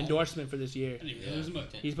Extra 5. endorsement for this year, I didn't even know there's a bug.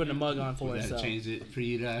 he's putting a mug on for us. That So. changed it for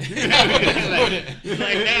you to. We're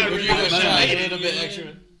gonna shy a little bit extra.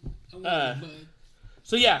 I want a bug.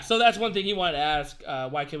 So that's one thing he wanted to ask.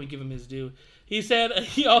 Why can't we give him his due? He said,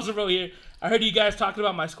 he also wrote here, I heard you guys talking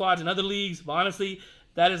about my squads in other leagues, but honestly,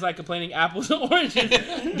 that is like complaining apples and oranges.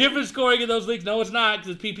 Different scoring in those leagues. No, it's not,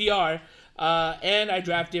 because it's PPR. And I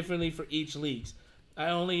draft differently for each leagues.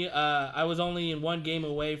 I was only in one game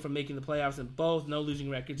away from making the playoffs in both, no losing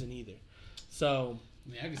records in either. So I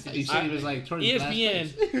mean, I can see You said he was like towards ESPN,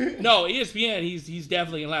 last place. no, ESPN, he's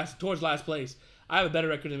definitely towards last place. I have a better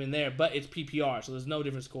record than him in there, but it's PPR, so there's no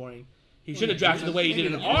different scoring. He should have drafted the way he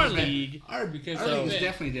did in our league. Our Because league is so-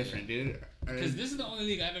 definitely different, dude. Because this is the only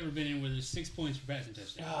league I've ever been in where there's 6 points for passing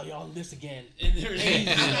touchdown. Oh, y'all this again. And there's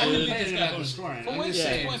the only league that's It's got about the bonus. scoring. For I'm what just is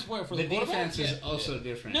 6 saying, points for the the defense is quarterback? also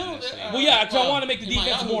different. No, in that sense. Well, yeah, because I Well, want to make the in my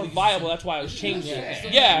defense other more leagues, viable. That's why I was changing Yeah.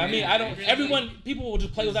 it. Yeah, I mean, I don't. Yeah. Everyone, people will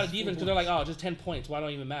just play without a defense because they're like, oh, just 10 points. Why don't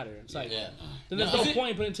it even matter? It's like, Yeah. then there's No, no is it-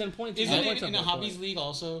 point in putting 10 points. Isn't No it points in on the the Hobbies board. League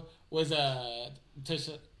also was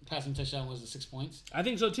passing touchdown was the 6 points? I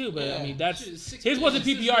think so too, but I Yeah. mean, that's Shit, 6 his wasn't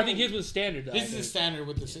points. PPR. I think his was standard. Though, This I is the think. standard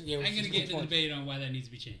with the yeah. I'm going to get into the points. debate on why that needs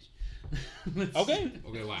to be changed. Let's- Okay.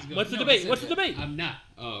 Okay, wow. go. What's the No, debate? it's- What's the debate? I'm not.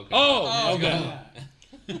 Oh, okay. Oh, Oh, okay.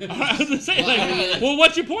 okay. I was gonna say, like, well,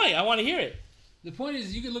 what's your point? I want to hear it. The point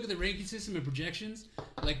is, you can look at the ranking system and projections.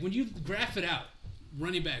 Like when you graph it out,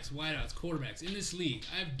 running backs, wideouts, quarterbacks in this league.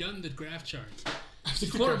 I've done the graph charts. The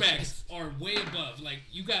quarterbacks are way above. Like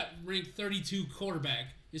you got ranked 32 quarterback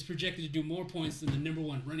is projected to do more points than the number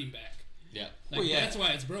 1 running back. Yeah. Like Well, yeah. that's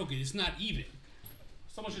why it's broken. It's not even.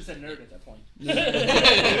 Someone should have said nerd at that point.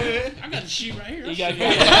 I got the sheet right here. You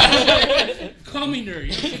got- Call me nerd.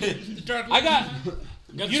 You know, the dark I got.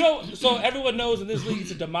 got. You know, so everyone knows in this league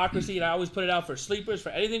it's a democracy, and I always put it out for sleepers. For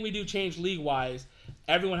anything we do change league-wise,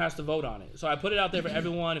 everyone has to vote on it. So I put it out there for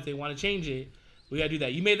everyone. If they want to change it, we got to do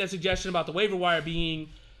that. You made that suggestion about the waiver wire being,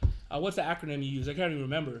 what's the acronym you use? I can't even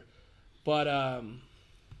remember. But I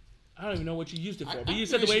don't even know what you used it for. But you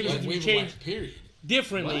said the waiver system you changed Period.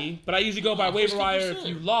 differently. But I usually go by Oh, waiver first come, wire. first If serve.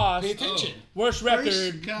 you lost, Pay attention. worst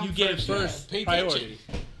record, come, you get first first serve. Pay priority.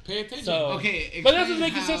 attention. Pay attention. So, Okay, but that explain doesn't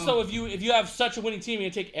make how- sense though. If you have such a winning team, you're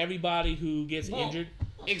gonna take everybody who gets No. injured.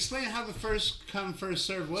 Explain how the first come, first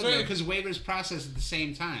serve was, So- because waivers process at the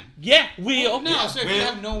same time. Yeah, wheel. No, so if you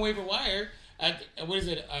Well- have no waiver wire at what is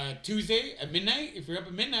it? Tuesday at midnight. If you're up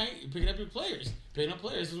at midnight, you're picking up your players. Picking up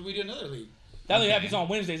players. This is what we do in another league. That only Okay. happens on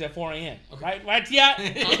Wednesdays at 4 a.m. Right? Yeah.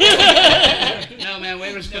 No, man,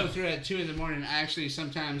 waivers go through at 2 in the morning. I actually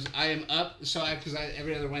sometimes I am up, so because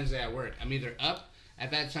every other Wednesday I work. I'm either up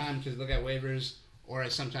at that time to look at waivers, or I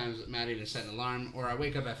sometimes Matt even set an alarm, or I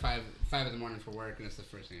wake up at 5 in the morning for work, and it's the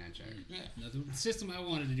first thing I check. Now, the system I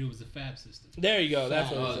wanted to do was the FAB system. There you go.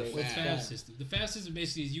 That's Oh, what the it is. What's FAB. FAB system? The FAB system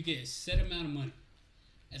basically is you get a set amount of money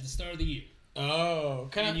at the start of the year, Oh,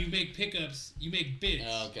 and kind you make pickups, you make bids.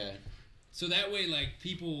 of. Okay. So that way, like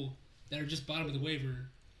people that are just bottom of the waiver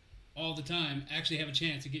all the time actually have a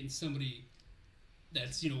chance of getting somebody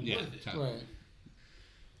that's worth it. tough. Right.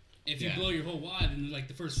 If you Yeah. blow your whole wad in like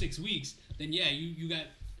the first 6 weeks, then yeah, you got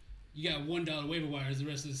 $1 waiver wires the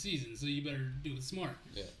rest of the season. So you better do it smart.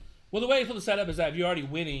 Yeah. Well, the way it's supposed to set up is that if you're already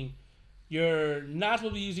winning, you're not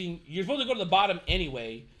supposed to be using. You're supposed to go to the bottom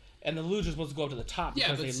anyway, and the loser's supposed to go to the top Yeah,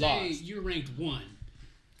 because but they say lost. you're ranked 1,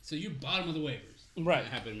 so you're bottom of the waivers. Right.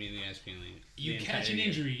 That happened to me in the ESPN league. You the catch an entire year.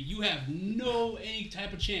 injury, you have any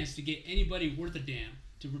type of chance to get anybody worth a damn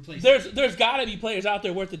to replace. There's got to be players out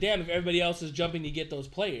there worth a damn if everybody else is jumping to get those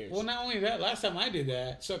players. Well, not only that. Last time I did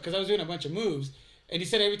that, so because I was doing a bunch of moves, and he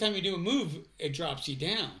said every time you do a move, it drops you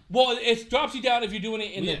down. Well, it drops you down if you're doing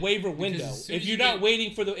it in Yeah, the waiver because window. as soon If as you're you not get-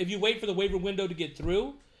 waiting for if you wait for the waiver window to get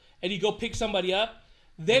through, and you go pick somebody up,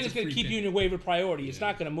 then That's it's a going to free keep pick. you in your waiver priority. It's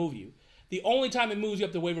not going to move you. The only time it moves you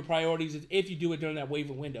up to waiver priorities is if you do it during that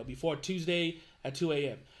waiver window before Tuesday at 2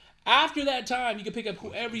 a.m. After that time, you can pick up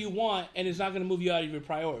whoever you want, and it's not going to move you out of your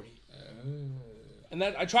priority. And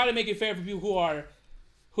that I try to make it fair for people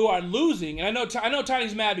who are losing. And I know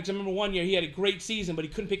Tiny's mad because I remember one year he had a great season, but he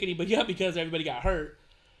couldn't pick anybody up because everybody got hurt.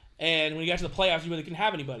 And when he got to the playoffs, you really couldn't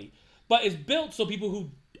have anybody. But it's built so people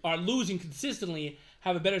who are losing consistently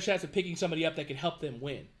have a better chance of picking somebody up that can help them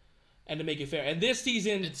win, and to make it fair. And this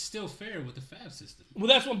season, It's still fair with the FAB system.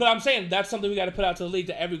 well, but I'm saying that's something we got to put out to the league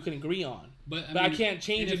that everyone can agree on. But I mean, can't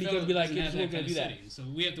change it NFL because it'd be like, doesn't yeah, have we're that gonna kind do of that. setting, so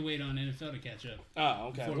we have to wait on NFL to catch up. Oh,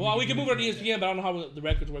 okay. Before Well, we we can can do move it to anything ESPN, but I don't know how the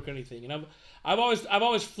records work or anything. And I've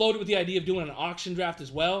always floated with the idea of doing an auction draft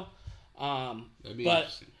as well. That'd be But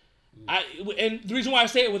interesting. And the reason why I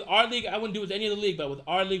say it with our league, I wouldn't do it with any other league, but with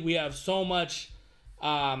our league, we have so much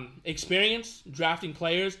experience drafting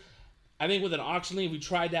players. I think with an auction league, we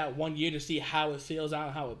tried that 1 year to see how it feels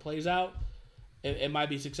out, how it plays out. It might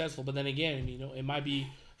be successful, but then again, it might be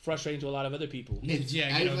frustrating to a lot of other people. Yeah,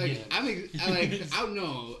 I you don't like. get it. I don't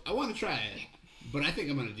know. I want to try it, but I think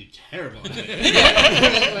I'm gonna do terrible at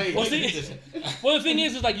it. Like, Well, see, well, the thing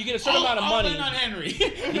is like you get a certain amount of money. All in on Henry. You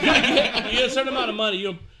get a certain amount of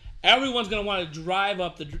money. Everyone's gonna want to drive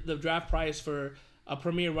up the draft price for a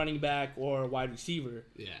premier running back or a wide receiver.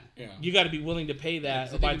 yeah. Yeah. You got to be willing to pay that I or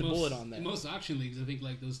think bite in the most- bullet on that. In most auction leagues, I think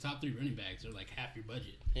like those top 3 running backs are like half your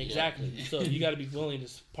budget. Exactly. So you got to be willing to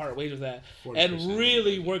part ways with that 40% and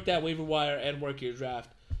really work that waiver wire and work your draft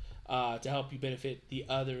to help you benefit the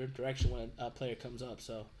other direction when a player comes up.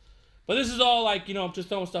 So, but this is all like I'm just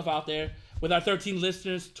throwing stuff out there. With our 13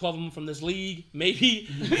 listeners, 12 of them from this league, maybe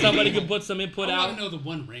somebody could put some input I want out. to know the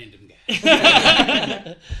one random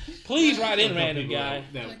guy. Please write in, Couple random people guy.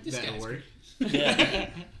 This That'll guy's work. Yeah.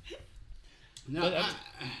 No, But,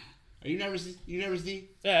 are you nervous? You nervous, D?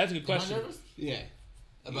 Yeah, that's a good Am I question. nervous? Yeah.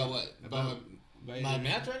 About what? About About my your-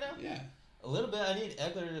 match right now? Yeah. A little bit. I need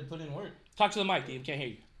Eckler to put in work. Talk to the mic, Dave. Can't hear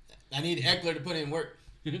you. I need Eckler to put in work.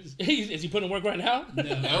 Is he putting work right now?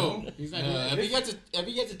 No, He's not no. doing If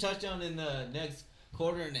he gets a touchdown in the next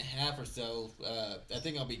quarter and a half or so, I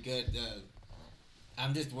think I'll be good.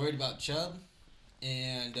 I'm just worried about Chubb,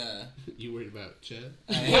 and You worried about Chad?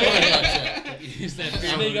 I am worried about Chubb. Is that I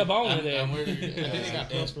think you got bone in there. I'm worried. I think they got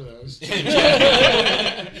pills for those.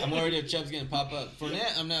 I'm worried if Chubb's gonna pop up.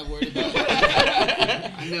 Fournette, I'm not worried about.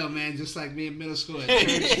 I know, man. Just like me in middle school at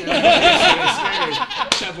church.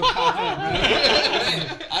 Chubb would pop up, bro.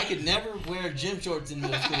 Man, I could never wear gym shorts in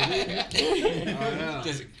middle school. I know.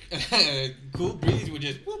 Just cool breeze would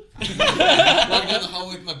just whoop. Walk down the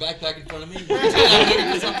hallway with my backpack in front of me. I'm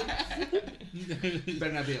looking for something.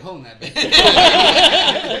 Better not be a hole in that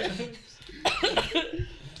bitch.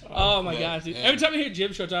 Oh my Yeah, gosh, dude. yeah. Every time I hear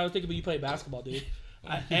gym shorts, I always think about you play basketball, dude.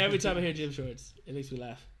 Every time I hear gym shorts, it makes me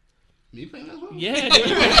laugh. Me playing basketball? Yeah, dude.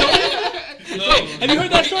 Have you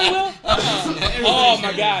heard that story, Will? Oh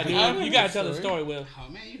my god, dude. You gotta tell the story, Will. Oh,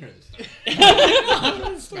 man, you heard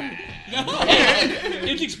this story.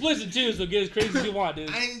 It's explicit too, so get as crazy as you want, dude.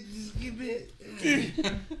 I just give it.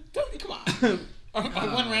 Come on. Our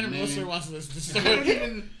one random man. listener wants to listen to I don't story.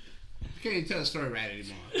 even. I can't even tell a story right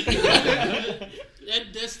anymore.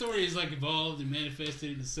 that story is like evolved and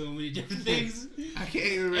manifested into so many different things. I can't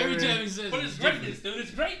even remember. Every time he says But it's greatness, dude.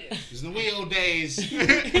 It's greatness. It's in the wheel days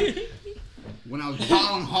when I was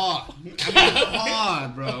balling hard. I mean,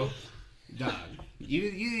 hard, bro. Dog,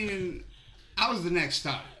 you. I was the next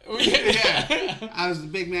star. Yeah, I was the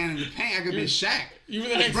big man in the paint. I could be Shaq. You were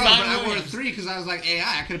the next Bro, but Zion I wore a Williams. 3 because I was like AI.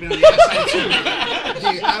 I could have been on the outside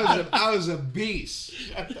too. Dude, I was a beast.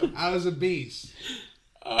 I was a beast.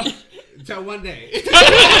 Until one day.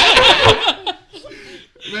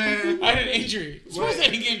 Man, I had an injury. What?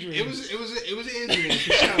 Sports-ending injury. it was an injury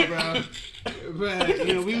for sure, bro. But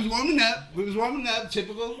we was warming up.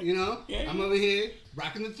 Typical, Yeah. I'm over here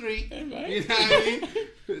rocking the 3. Yeah, right. You know what I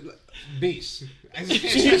mean? Beast. I just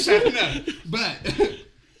can't stress that enough. But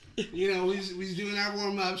we was doing our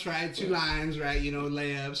warm ups, right? 2 lines, right?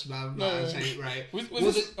 Layups, blah blah blah. No. Saying, right? Was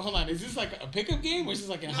this, hold on, is this like a pickup game or is this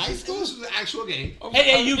like in high school? This was an actual game.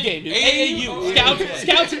 AAU game, dude. AAU. Oh,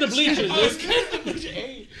 Scouts in the bleachers, I was dude. gonna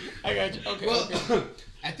hey, I got you. Okay, Well, okay.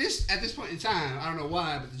 at this point in time, I don't know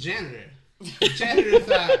why, but the janitor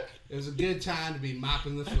thought it was a good time to be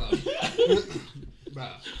mopping the floor. Bro,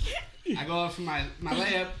 I go up for my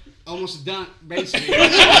layup, almost a dunk, basically.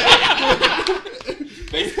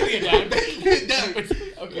 Basically a dime. Dunk.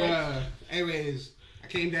 Okay. Anyways, I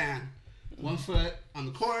came down, 1 foot on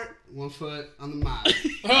the court, 1 foot on the mop.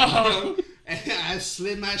 Oh. And I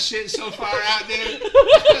slid my shit so far out there.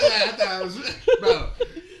 I thought I was, bro.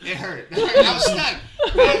 It hurt. I was stuck.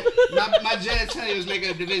 Man. My genitalia was making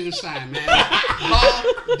a division sign, man. Ball,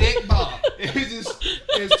 dick, ball. It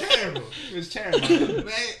was terrible.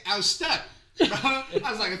 Man, I was stuck. Bro,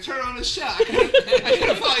 I was like a turtle on a shell. I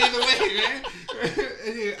couldn't fall either way, man.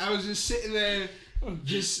 I was just sitting there,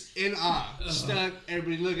 just in awe, stuck.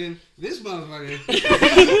 Everybody looking. This motherfucker,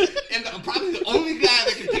 and probably the only guy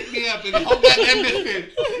that can pick me up in the whole goddamn midfield.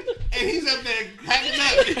 And he's up there cracking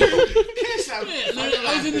up. Can't stop.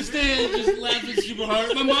 I was in the stand just laughing super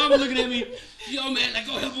hard. My mom was looking at me. Yo, man,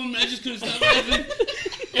 go help him. I just couldn't stop laughing.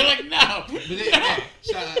 You're like, no. But then,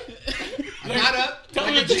 so I got up. Tell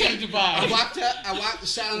me like what a you G. have to buy. I walked up. I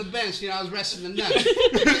sat on the bench. I was resting the nuts.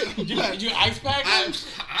 Did you ice pack?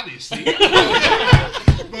 Obviously.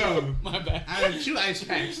 Bro, My bad. I had 2 ice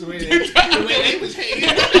packs the way they was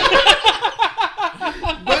hanging.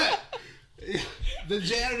 But the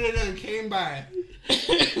janitor done came by.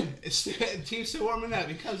 Team's still warming up.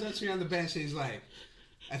 He comes up to me on the bench and he's like,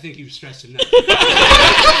 I think you've stressed enough.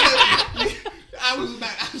 I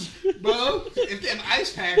Bro, if them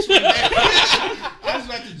ice packs were there, I was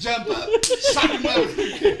about to jump up, sock him up.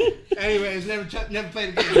 Anyways, never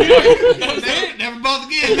played again. Never balled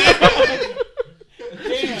again, man.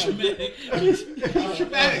 Damn.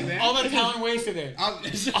 Dramatic, man. All that talent wasted there. All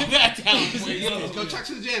that talent wasted. Go talk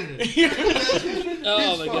to the janitor.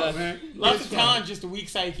 Oh my god. Man. Lots of talent, just a weak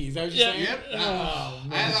psyche. Is that what you're saying? Yep. Oh,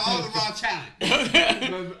 I had all the raw talent.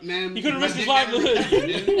 But, man, He could've my risked his dick never livelihood. recovered,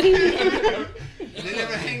 dude. They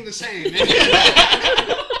never hang the same. Man.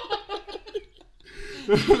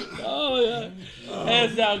 Oh yeah.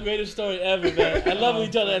 Hands down, greatest story ever, man. I love when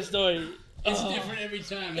you tell that story. It's different every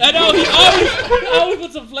time. I know. He always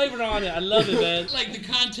put some flavor on it. I love it, man. Like the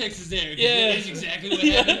context is there. Yeah. That's exactly what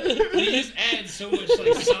happened. He just adds so much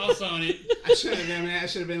like sauce on it. I should have been, man. I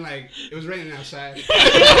should have been like, it was raining outside.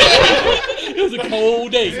 It was a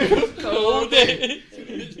cold day. Cold day.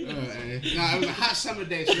 No, it was a hot summer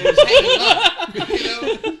day, so they was hanging up. You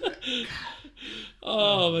know?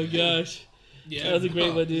 Oh my gosh. Yeah. That was a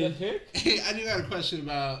great one, dude. Hey, I do got a question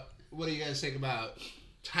about what do you guys think about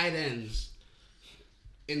tight ends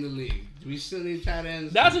in the league? Do we still need tight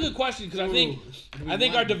ends? That's a good question because I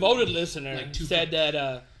think our devoted listener Like said that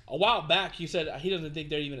a while back he said he doesn't think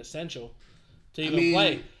they're even essential to even mean,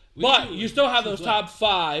 play. we But do you still have two those flex. top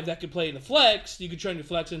 5 that could play in the flex. You could turn your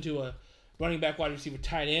flex into a running back, wide receiver,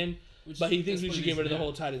 tight end. Which- But he thinks that's we what should it get is rid of the now.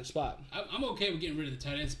 whole tight end spot. I'm okay with getting rid of the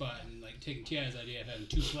tight end spot and like taking T.I.'s idea of having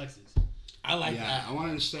 2 flexes. I like Yeah, that. I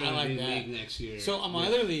wanted to start I a like new that. league next year. So on my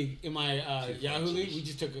other league, in my Yahoo flexes. league, we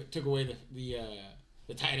just took away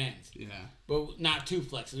the tight ends, Yeah. but not 2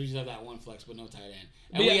 flexes. We just have that 1 flex, but no tight end.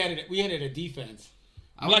 And But we added a defense,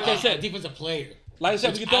 Like I said, a defensive player. like I said,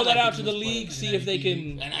 we Which can throw I that like out the to the defensive league, player. see if they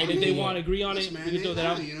can, And if they I- want to agree on it. Listen, man, We can throw that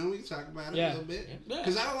out. you know, we can talk about it Yeah. a little bit. Yeah.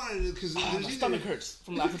 Because I don't want to, because My there's stomach hurts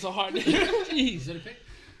from laughing so hard. Jeez. Is that a pick?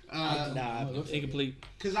 Nah, incomplete.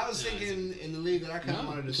 Because I was thinking in the league that I kind of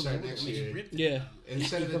wanted to start next year. Yeah.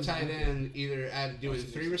 Instead of the tight end, either doing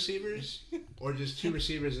 3 receivers or just 2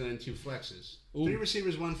 receivers and then 2 flexes. Ooh. 3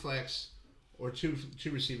 receivers, 1 flex, or 2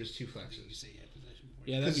 receivers, 2 You flexes. say you had possession before.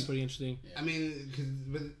 Yeah, that'd be pretty interesting. I mean, cause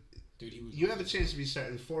Dude, he was. you have a chance to be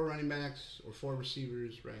starting 4 running backs or 4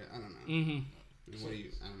 receivers, right? I don't know. Mm-hmm. What do you?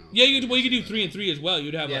 I don't know. Yeah, you could do 3 and 3 as well.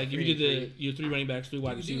 You'd have Yeah, like if 3 you and did your 3 running backs, 3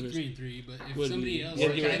 wide You do receivers. 3 and 3, but if Would somebody be- else, Yeah,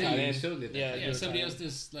 Or give it a tight tight end, you end. still did that. Yeah, yeah, do if a somebody tight else end.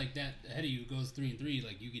 does like that ahead of you goes 3 and 3,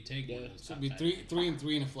 like you could take one of those So top it'd be tight 3 and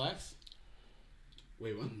 3 in a flex.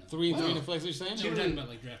 Wait, what? No. 3 and 3 in a Wow. flex. What you're saying? No, we're talking about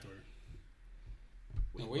like draft order.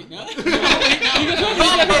 No, wait, no. Football,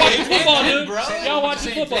 dude. bro. Y'all watch the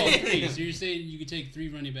Saying football. 3 and 3. So you're saying you could take 3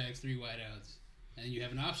 running backs, 3 wideouts, and then you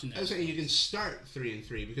have an option I there. was saying you can start 3 and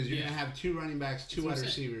 3 because you're Yeah. gonna have 2 running backs, 2 That's what wide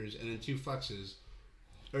I'm saying. receivers, and then 2 flexes.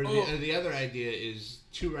 Or Oh. the other idea is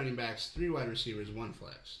 2 running backs, 3 wide receivers, 1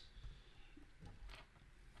 flex.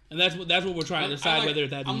 And that's what we're trying to decide whether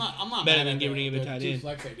that'd be I'm not better mad than at getting rid of the a tight 2 end.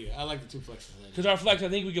 flex idea. I like the 2 flexes idea. Because our flex, I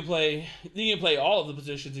think we can play. You can play all of the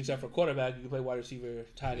positions except for quarterback. You can play wide receiver,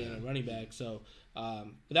 tight end, and running back. So, but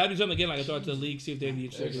that'd be something again. Like I thought to the league, see if they'd be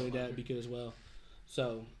interested in doing that. Be good as well.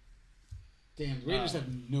 So Damn, the Raiders have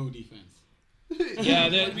no defense. yeah, Wanna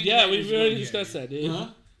beat the yeah, Raiders, we've you already go in the discussed air. that, dude. Huh?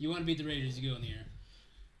 You want to beat the Raiders, you go in the air.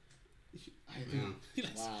 Yeah.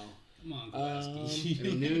 Wow. Come on, Kowalski.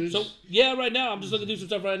 Any news? So yeah, right now I'm just looking through some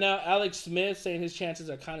stuff right now. Alex Smith saying his chances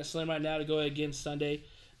are kind of slim right now to go against Sunday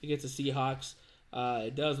against the Seahawks.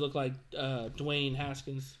 It does look like Dwayne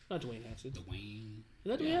Haskins, not Dwayne Haskins. Dwayne.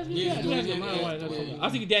 Is that Dwayne Haskins? Yeah, Dwayne Dwayne, Haskins. yeah, I don't know why yeah, that's Dwayne. I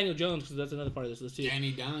was thinking Daniel Jones because that's another part of this list too.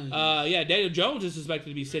 Danny Dimes. Yeah, Daniel Jones is suspected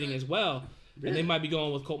to be sitting as well, and they might be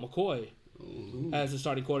going with Colt McCoy as the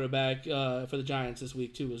starting quarterback for the Giants this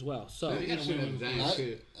week too as well. So I think I should have done it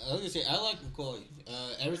too. I was gonna say I like McCoy.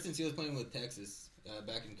 Ever since he was playing with Texas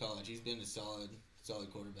back in college, he's been a solid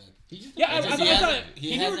quarterback. yeah, I Just thought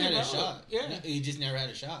he never hasn't had did a well. shot. Yeah. He just never had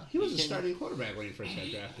a shot. He was a came- starting quarterback when he first got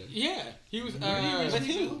drafted. Yeah, he was. With Was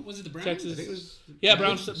who? Was it the Browns? I Texas. think it was. Yeah,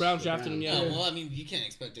 Browns drafted him. Yeah, Yeah, well, I mean, you can't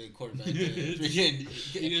expect a quarterback to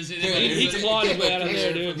freaking. You gonna say Yeah, that? he clawed his way out of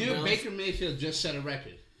there, dude. Dude, Baker Mayfield just set a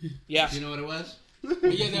record. Yeah. Do you know what it was?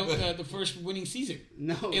 Yeah, that was the first winning season.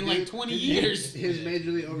 No. In like 20 years. His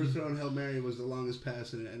majorly overthrown Hail Mary was the longest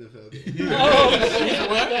pass in an NFL game. Oh,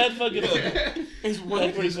 that's fucking. It's what?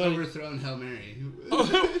 That's pretty His funny. overthrown Hail Mary.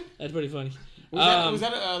 That's pretty funny. Was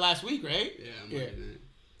that last week, right? Yeah, I'm Yeah. liking that.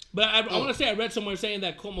 But I want to say I read somewhere saying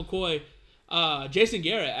that Colt McCoy, Jason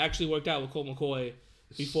Garrett actually worked out with Colt McCoy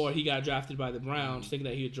before he got drafted by the Browns, thinking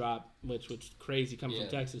that he would drop, which was crazy coming from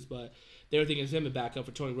Yeah. Texas. But they were thinking of him a backup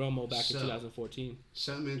for Tony Romo back in So- 2014.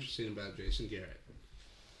 Something interesting about Jason Garrett.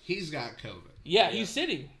 he's got COVID. Yeah, he's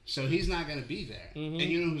sitting. So he's not going to be there. Mhm.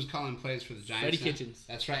 And you know who's calling plays for the Giants? Freddie now? Kitchens.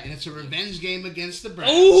 That's right. And it's a revenge game against the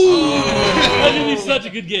Browns. Ooh! That's going to be such a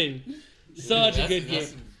good game. Such a good game.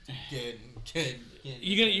 Good.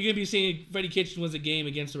 You're gonna be seeing Freddie Kitchens wins a game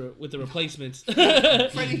with the replacements Freddie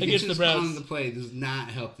against the Kitchens Browns. calling the play does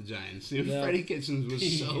not help the Giants. Dude, No. Freddie Kitchens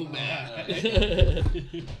was so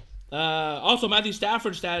bad. Also, Matthew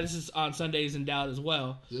Stafford's status is on Sunday is in doubt as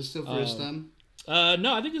well. Is this still for his thumb?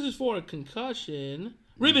 No, I think this is for a concussion.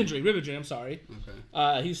 Rib injury, I'm sorry.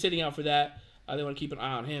 Okay. He's sitting out for that. They want to keep an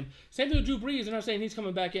eye on him. Same thing with Drew Brees. They're not saying he's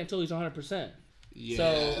coming back until he's 100%. Yeah. So I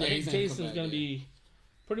Yeah, think he's not gonna come Jason's back, going to yeah. be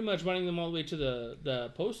pretty much running them all the way to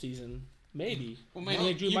the postseason. Maybe. Well, I man,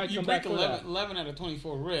 think Drew you, might you come break back for that. 11 out of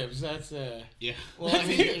 24 ribs. That's Yeah. Well, I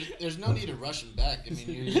mean, there's no need to rush him back. I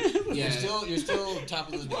mean, you're still top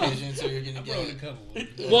of the division, so you're gonna I brought a get.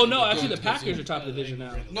 couple. Well, no, actually, the Good Packers are division. top of the division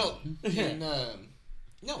now.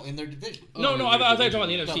 In their division. No, I thought you were talking about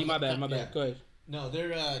the NFC. No, My bad. yeah. Go ahead. No,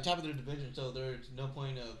 they're top of their division, so there's no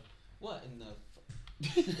point of what in the.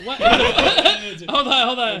 What? hold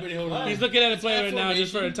on. Everybody hold on. He's looking at a play right now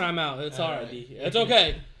just for a timeout. It's all right, D. It's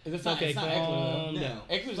okay. it's okay, It's not calm Eckler, down.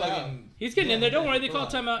 though. Eckler's out. Fucking- He's getting in there. Don't worry. They Yeah, call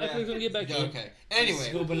timeout. yeah. Eckler's going to get back Yeah, in. okay. Anyway,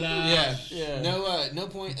 Scuba yeah, Yeah. no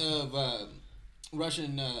point of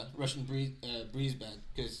rushing Breeze back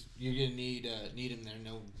because you're gonna need him there.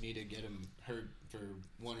 No need to get him hurt for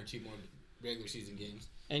one or two more regular season games.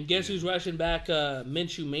 And guess who's rushing back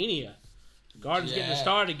Minshew Mania? Gardner's getting a Yeah.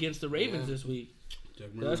 start against the Ravens Yeah. this week. So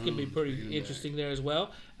that's going to be pretty interesting there as well.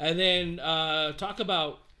 And then talk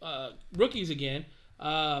about rookies again.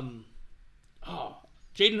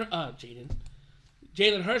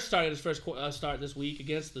 Jalen Hurts started his first start this week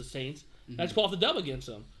against the Saints. That's pulled off the dub against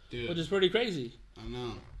them, Dude, which is pretty crazy. I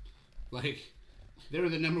know. Like, they were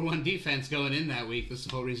the number one defense going in that week. That's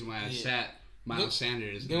the whole reason why I sat Miles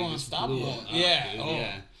Sanders. they and won't just stop blew him. it up, Yeah, dude. oh.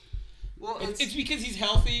 Yeah. Well, It's because he's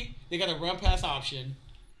healthy. They got a run pass option.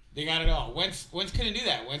 They got it all. Wentz couldn't do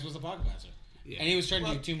that. Wentz was a pocket passer. Yeah. And he was trying to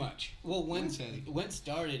Well- do too much. well, Wentz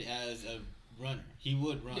started as a runner. He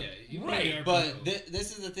would run. Yeah, you Right, are But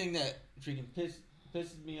this is the thing that freaking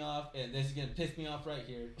pisses me off, and this is gonna piss me off right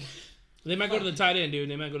here. They might go to the tight end, dude.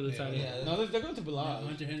 They might go to the Yeah. tight end. Yeah. No, they're going to Bilal.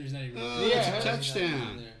 Hunter Henry's not even. Oh, Yeah. it's a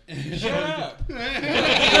touchdown. Shut up. God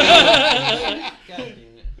damn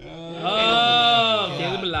it. Oh,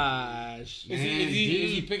 Caleb Balaj. Is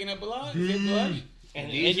he picking up Bilal? Is it Bilal? And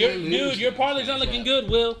These your are losers. your parlays not looking good,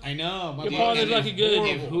 Will. I know. My Your bad. parlays And looking if- good.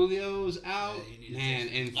 If Julio's out, Yeah, you need man,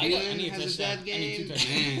 and I Thielen need a has a touchdown. bad I need game, two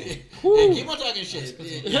touchdowns. man. Hey, keep on talking shit.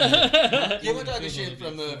 Keep on talking shit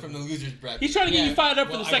from the losers bracket. He's trying to get you Yeah. fired up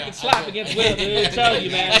for Well, the I second got- slap I against got- Will, dude. I'm telling you,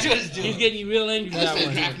 man. That's what he's doing. He's getting you real angry for I that said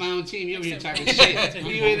one. draft my own team. You over here talking shit.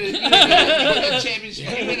 You in a championship.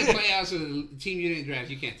 You in the playoffs with a team you didn't draft.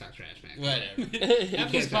 You can't talk trash, man. Whatever.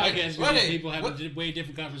 After this can't- podcast, What- people have what- way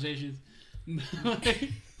different conversations.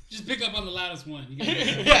 Just pick up on the loudest one. You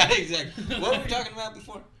gotta- Yeah, exactly. What were we talking about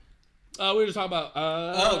before? We were just talking about.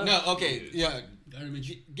 Oh no, okay, yeah.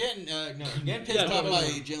 Garbage. Getting pissed Yeah, off no, by no.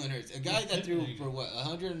 Jalen Hurts, a guy that threw for what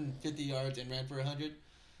 150 yards and ran for 100,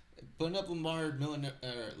 putting up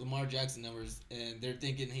Lamar Jackson numbers, and they're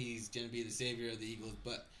thinking he's gonna be the savior of the Eagles.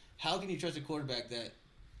 But how can you trust a quarterback that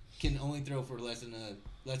can only throw for less than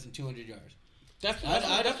 200 yards? That's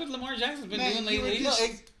what Lamar Jackson's been Man, doing you were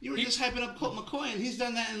lately. just hyping up Colt McCoy, and he's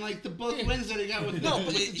done that in like the both wins that he got with, No, with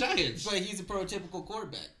but, the Giants. but he's a prototypical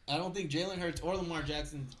quarterback. I don't think Jalen Hurts or Lamar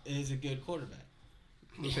Jackson is a good quarterback.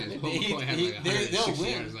 I'm saying Colt McCoy had like they'll 160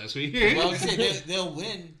 win. yards last week. Well, I was gonna say they'll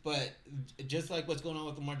win, but just like what's going on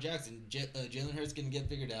with Lamar Jackson, Jalen Hurts gonna get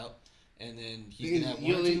figured out, and then he's gonna have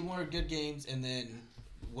one or two more good games, and then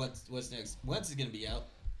what's next? Wentz is gonna be out.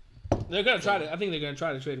 They're gonna try to. I think they're gonna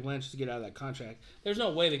try to trade Wentz to get out of that contract. There's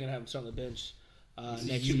no way they're gonna have him sit on the bench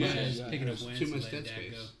next You year. guys Yeah. picking up Too Wentz and much letting dead Dak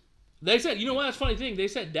space. go. They said, you know what? That's a funny thing. They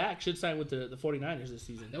said Dak should sign with the 49ers this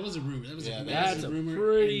season. That was a rumor. That was Yeah, a That's a rumor.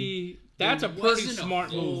 pretty. That's a there pretty wasn't a smart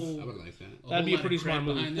whole- move. I would like that. That'd be a whole lot pretty of crap smart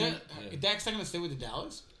move. behind that. Dak's not going to stay with the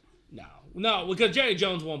Dallas? No, because Jerry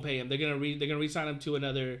Jones won't pay him. They're gonna re-sign him to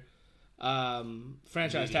another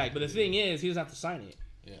franchise tag. But the thing is, he doesn't have to sign it.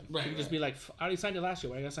 Yeah. Right. He can just be like, I already signed it last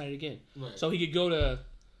year. Why I gotta sign it again? Right. So he could go to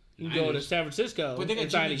San Francisco But they got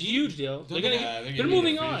and sign a Jimmy G. huge deal. Don't They're they- gonna. they're They're gonna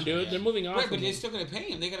moving need a on, finisher, dude. yeah. They're moving on. Right, from but they're him. still going to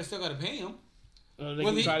pay him. They still got to pay him. They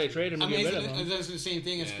can try to trade him I and mean, get rid of him. it's the same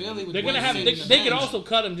thing as Yeah. Philly. With They're gonna Wentz have. sitting They, on they the could bench. also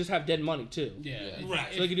cut him, just have dead money too. Yeah.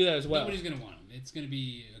 Right. So they could do that as well. Nobody's gonna want him. It's gonna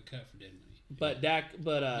be a cut for dead money. But Dak, I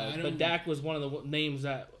don't- but Dak was one of the names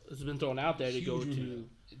that has been thrown out there to go Huge to. rumor.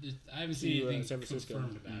 I haven't seen to, anything San Francisco.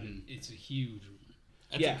 confirmed about it. It's a huge rumor.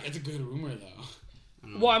 That's Yeah. It's a good rumor, though.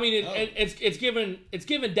 don't know. Well, I mean, it's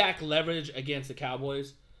given Dak leverage against the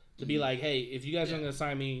Cowboys to be like, hey, if you guys aren't going to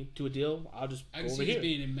sign me to a deal, I'll just I go can over see this here.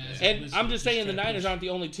 being a massive. And list I'm of just saying the try to Niners push. aren't the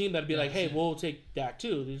only team that'd be like, hey, Yeah. we'll take Dak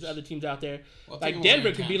too. There's other teams out there. Well, take Like him Denver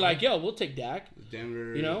over could be Tampa. like, yo, we'll take Dak.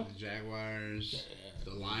 Denver, You know? the Jaguars,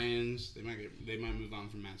 the Lions. They might move on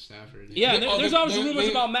from Matt Stafford. Yeah, They- there's they- always they- rumors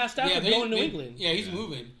they- about Matt Stafford going to New they- England. Yeah, he's Yeah.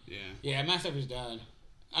 moving. Yeah. Yeah, Matt Stafford's done.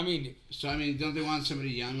 I mean, So I mean, don't they want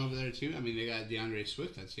somebody young over there too? I mean, they got DeAndre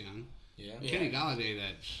Swift that's young. Yeah. Yeah. Kenny Galladay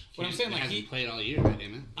that What I'm saying, like, hasn't he- played all year.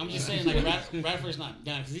 Goddammit. I'm just saying, like, Bradford's not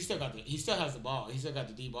done because he still has the ball. He still got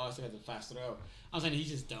the deep ball. He still got the fast throw. I'm saying he's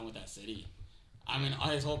just done with that city. I mean, all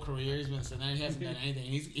his whole career he's been sitting there. He hasn't done anything.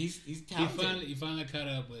 He's You talented. finally caught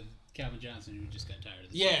up with Calvin Johnson, who just got tired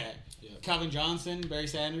of this. Yeah. Calvin Johnson, Barry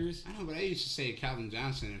Sanders. I know, but I used to say Calvin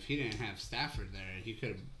Johnson. If he didn't have Stafford there, he could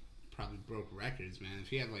have probably broke records, man. If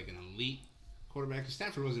he had like an elite quarterback, 'cause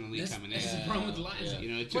Stafford wasn't elite That's, coming that's in. the problem with the Lions. Yeah. You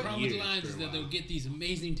know, it The took problem with years the Lions for is a that while. they'll get these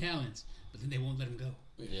amazing talents, but then they won't let them go.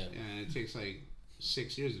 Yeah. Yeah, it takes like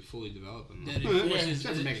 6 years to fully develop them. Then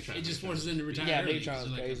it just forces them to retire Yeah, early. Megatron So,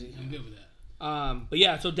 is like, crazy. I'm good with that. But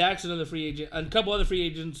yeah, so Dak's another free agent. And a couple other free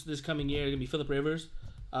agents this coming year are going to be Phillip Rivers.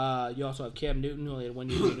 You also have Cam Newton, who only had 1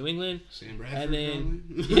 year in New England. Sam Bradford, And then-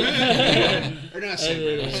 probably? Or not Sam And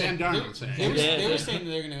then- Bradford, Sam Darnold. They Sorry. were, Yeah. they were saying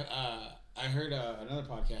that they're gonna. I heard another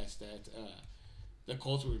podcast that the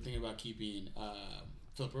Colts were thinking about keeping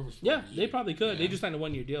Philip Rivers. For Yeah, 1 they year. probably could. They Yeah. just signed a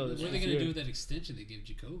 1 year deal. What This are they year. going to do with that extension they gave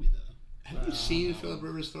Jacoby, though? Have you seen Philip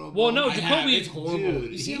Rivers throw a ball? Well, no, I have. Jacoby. It's horrible.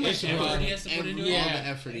 Dude, You see how he much has effort put he has to put into it? all Yeah. the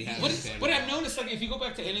effort he has. But, into but everything. I've noticed, like, if you go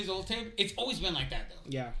back to Andy's old tape, it's always been like that, though.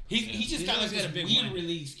 Yeah. He's just He's got like always this had a big weird one.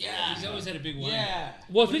 release. Yeah. He's always had a big one. Yeah.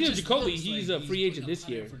 Well, But speaking it of just Jacoby, looks he's like a he's free putting agent a this lot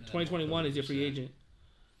of year. effort in that. 2021 is a free agent.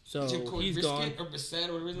 So Jacoby he's Brisket gone. or Brissett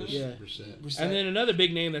or whatever his name is. Yeah. Percent. And then another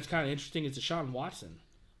big name that's kind of interesting is Deshaun Watson.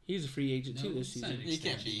 He's a free agent too No, this it's not season. an He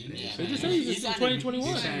can't extension. be. Yeah. Yeah, They just say he's He in signed a- 2021.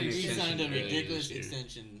 He signed an signed a extension ridiculous this year.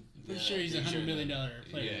 extension. Pretty sure he's a $100 million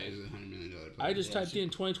player. Yeah, he's a $100 million player. I just typed in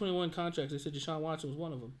 2021 contracts. They said Deshaun Watson was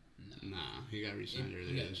one of them. Nah, he got re-signed He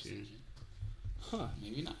earlier got this year. extension. Huh.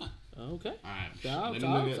 Maybe not. Okay. All right. I'll let me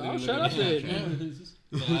look at- let me look shut at up the then. contract.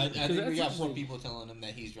 I think that's we got more interesting. people telling him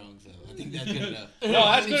that he's drunk, so I think that's good enough. No,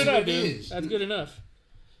 that's good It's enough, what it dude. is. That's good enough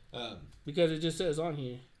Um, because it just says on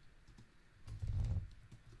here.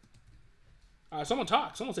 All right, someone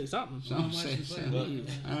talk. Someone say something. So, How say, much say, is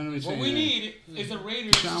I don't know what he's What saying. we need is the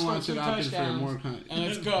Raiders to Deshaun score Watson 2 opted for a touchdowns. more And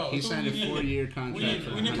let's go. He signed a We need- 4-year We contract. need,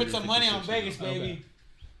 for we need to put some money on 156 Vegas, million. baby.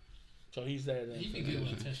 So he's there then. He could get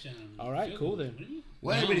one touchdown. All right, Field cool goal, then. wouldn't he?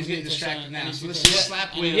 Well, everybody's getting Yeah. distracted now, so let's Yeah. just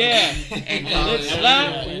slap Will. Yeah. And And call let's it.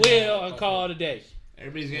 slap yeah. Will and call it a day.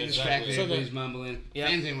 Everybody's getting Exactly. distracted. So Everybody's mumbling. Yeah.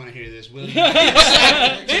 Fans didn't want to hear this. Will. They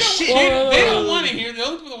don't, they don't Whoa. want to hear. The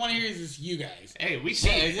only people that want to hear is you guys. Hey, we see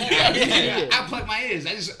it. exactly. I'll plug my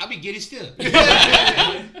ears. I'll be giddy still.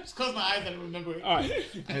 Just close my eyes and remember it. All right.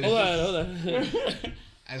 Hold on.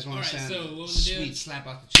 I just want All right, to sound so what was the deal? sweet slap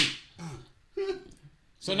off the cheek.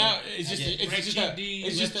 So now it's just Yeah. it's Right just cheek a D,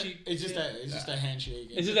 it's just left a cheek it's just D. a it's just a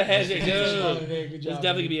handshake. This is a handshake. Good job, Good. Good There's job,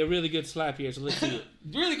 definitely baby. gonna be a really good slap here, so let's see it.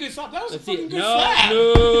 Really good slap. That was Let's a see fucking it. good No, slap.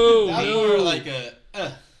 no, that was more no. like a.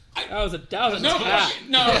 That was a No, tap.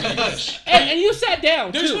 no. And you sat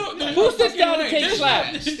down There's too. no Who sits fucking down way. to take There's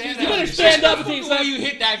slaps? Stand You better up. stand up and Fucking take way slaps. you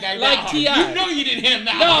hit that guy Like that hard. T.I. You know you didn't hit him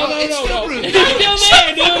that No, hard. no, it's no, still no. rude. He's still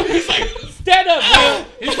there, dude. Stand up, Will.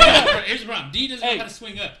 Here's the problem. D doesn't Hey. know how to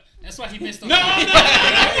swing up. That's why he missed on No, the no,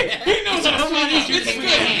 he knows how to swing up. easier to It's swing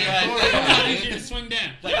good. down. It's a lot easier to swing down.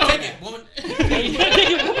 Like, take it, woman.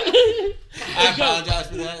 I apologize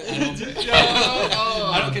for that.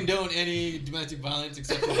 I don't condone any domestic violence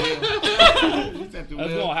except for Will. Except the That's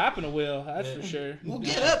Will. gonna happen to Will. That's for sure. Well,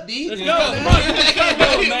 get up, D. Let's go. Come on, let's go,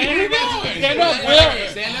 man. Stand up, Will.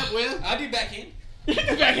 Stand up, Will. I'll be back in.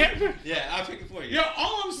 Backhand. Yeah, I'll pick it for you. Yo,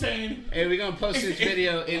 all I'm saying, Hey, we're gonna post this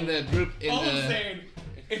video in the group in all I'm the saying,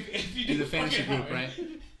 if you do in the fantasy fucking group, hard, right?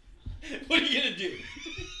 What are you gonna do?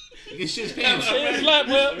 It's just pants. Stand slap,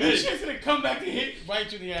 Will. This shit's gonna come back to hit right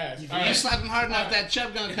you in the ass. All You right. slap him hard enough, that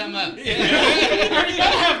chub gonna come up. I already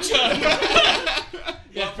gotta have Chubb.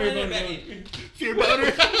 Yeah, fair run it boner. back in. Fear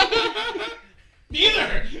boner.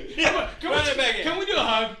 Neither. Come Run it back in. Can we do a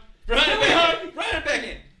hug? Run Can it we back hug? in. Run it back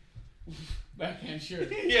in. Backhand, sure.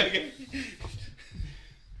 Yeah, okay.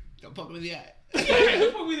 Don't poke him in the eye.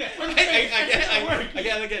 Put me there. I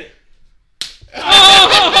gotta look at it.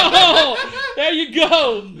 Oh, there you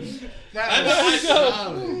go. That There was you go.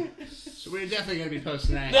 solid. So we're definitely gonna be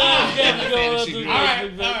posting that. Nah, in yeah, the we go fantasy up to group. the- All right, all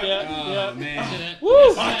right. Yeah, Oh yeah. man.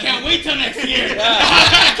 Woo. I can't wait till next year.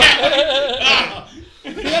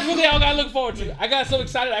 That's what they all got to look forward to. I got so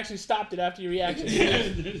excited I actually stopped it after your reaction.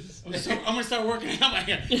 I'm gonna start working out my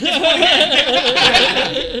hair.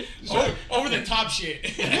 over the top shit.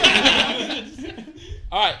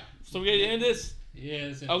 All right, so we're gonna end this.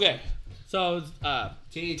 Yeah. Okay, so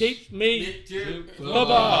Teach teach me to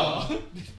football.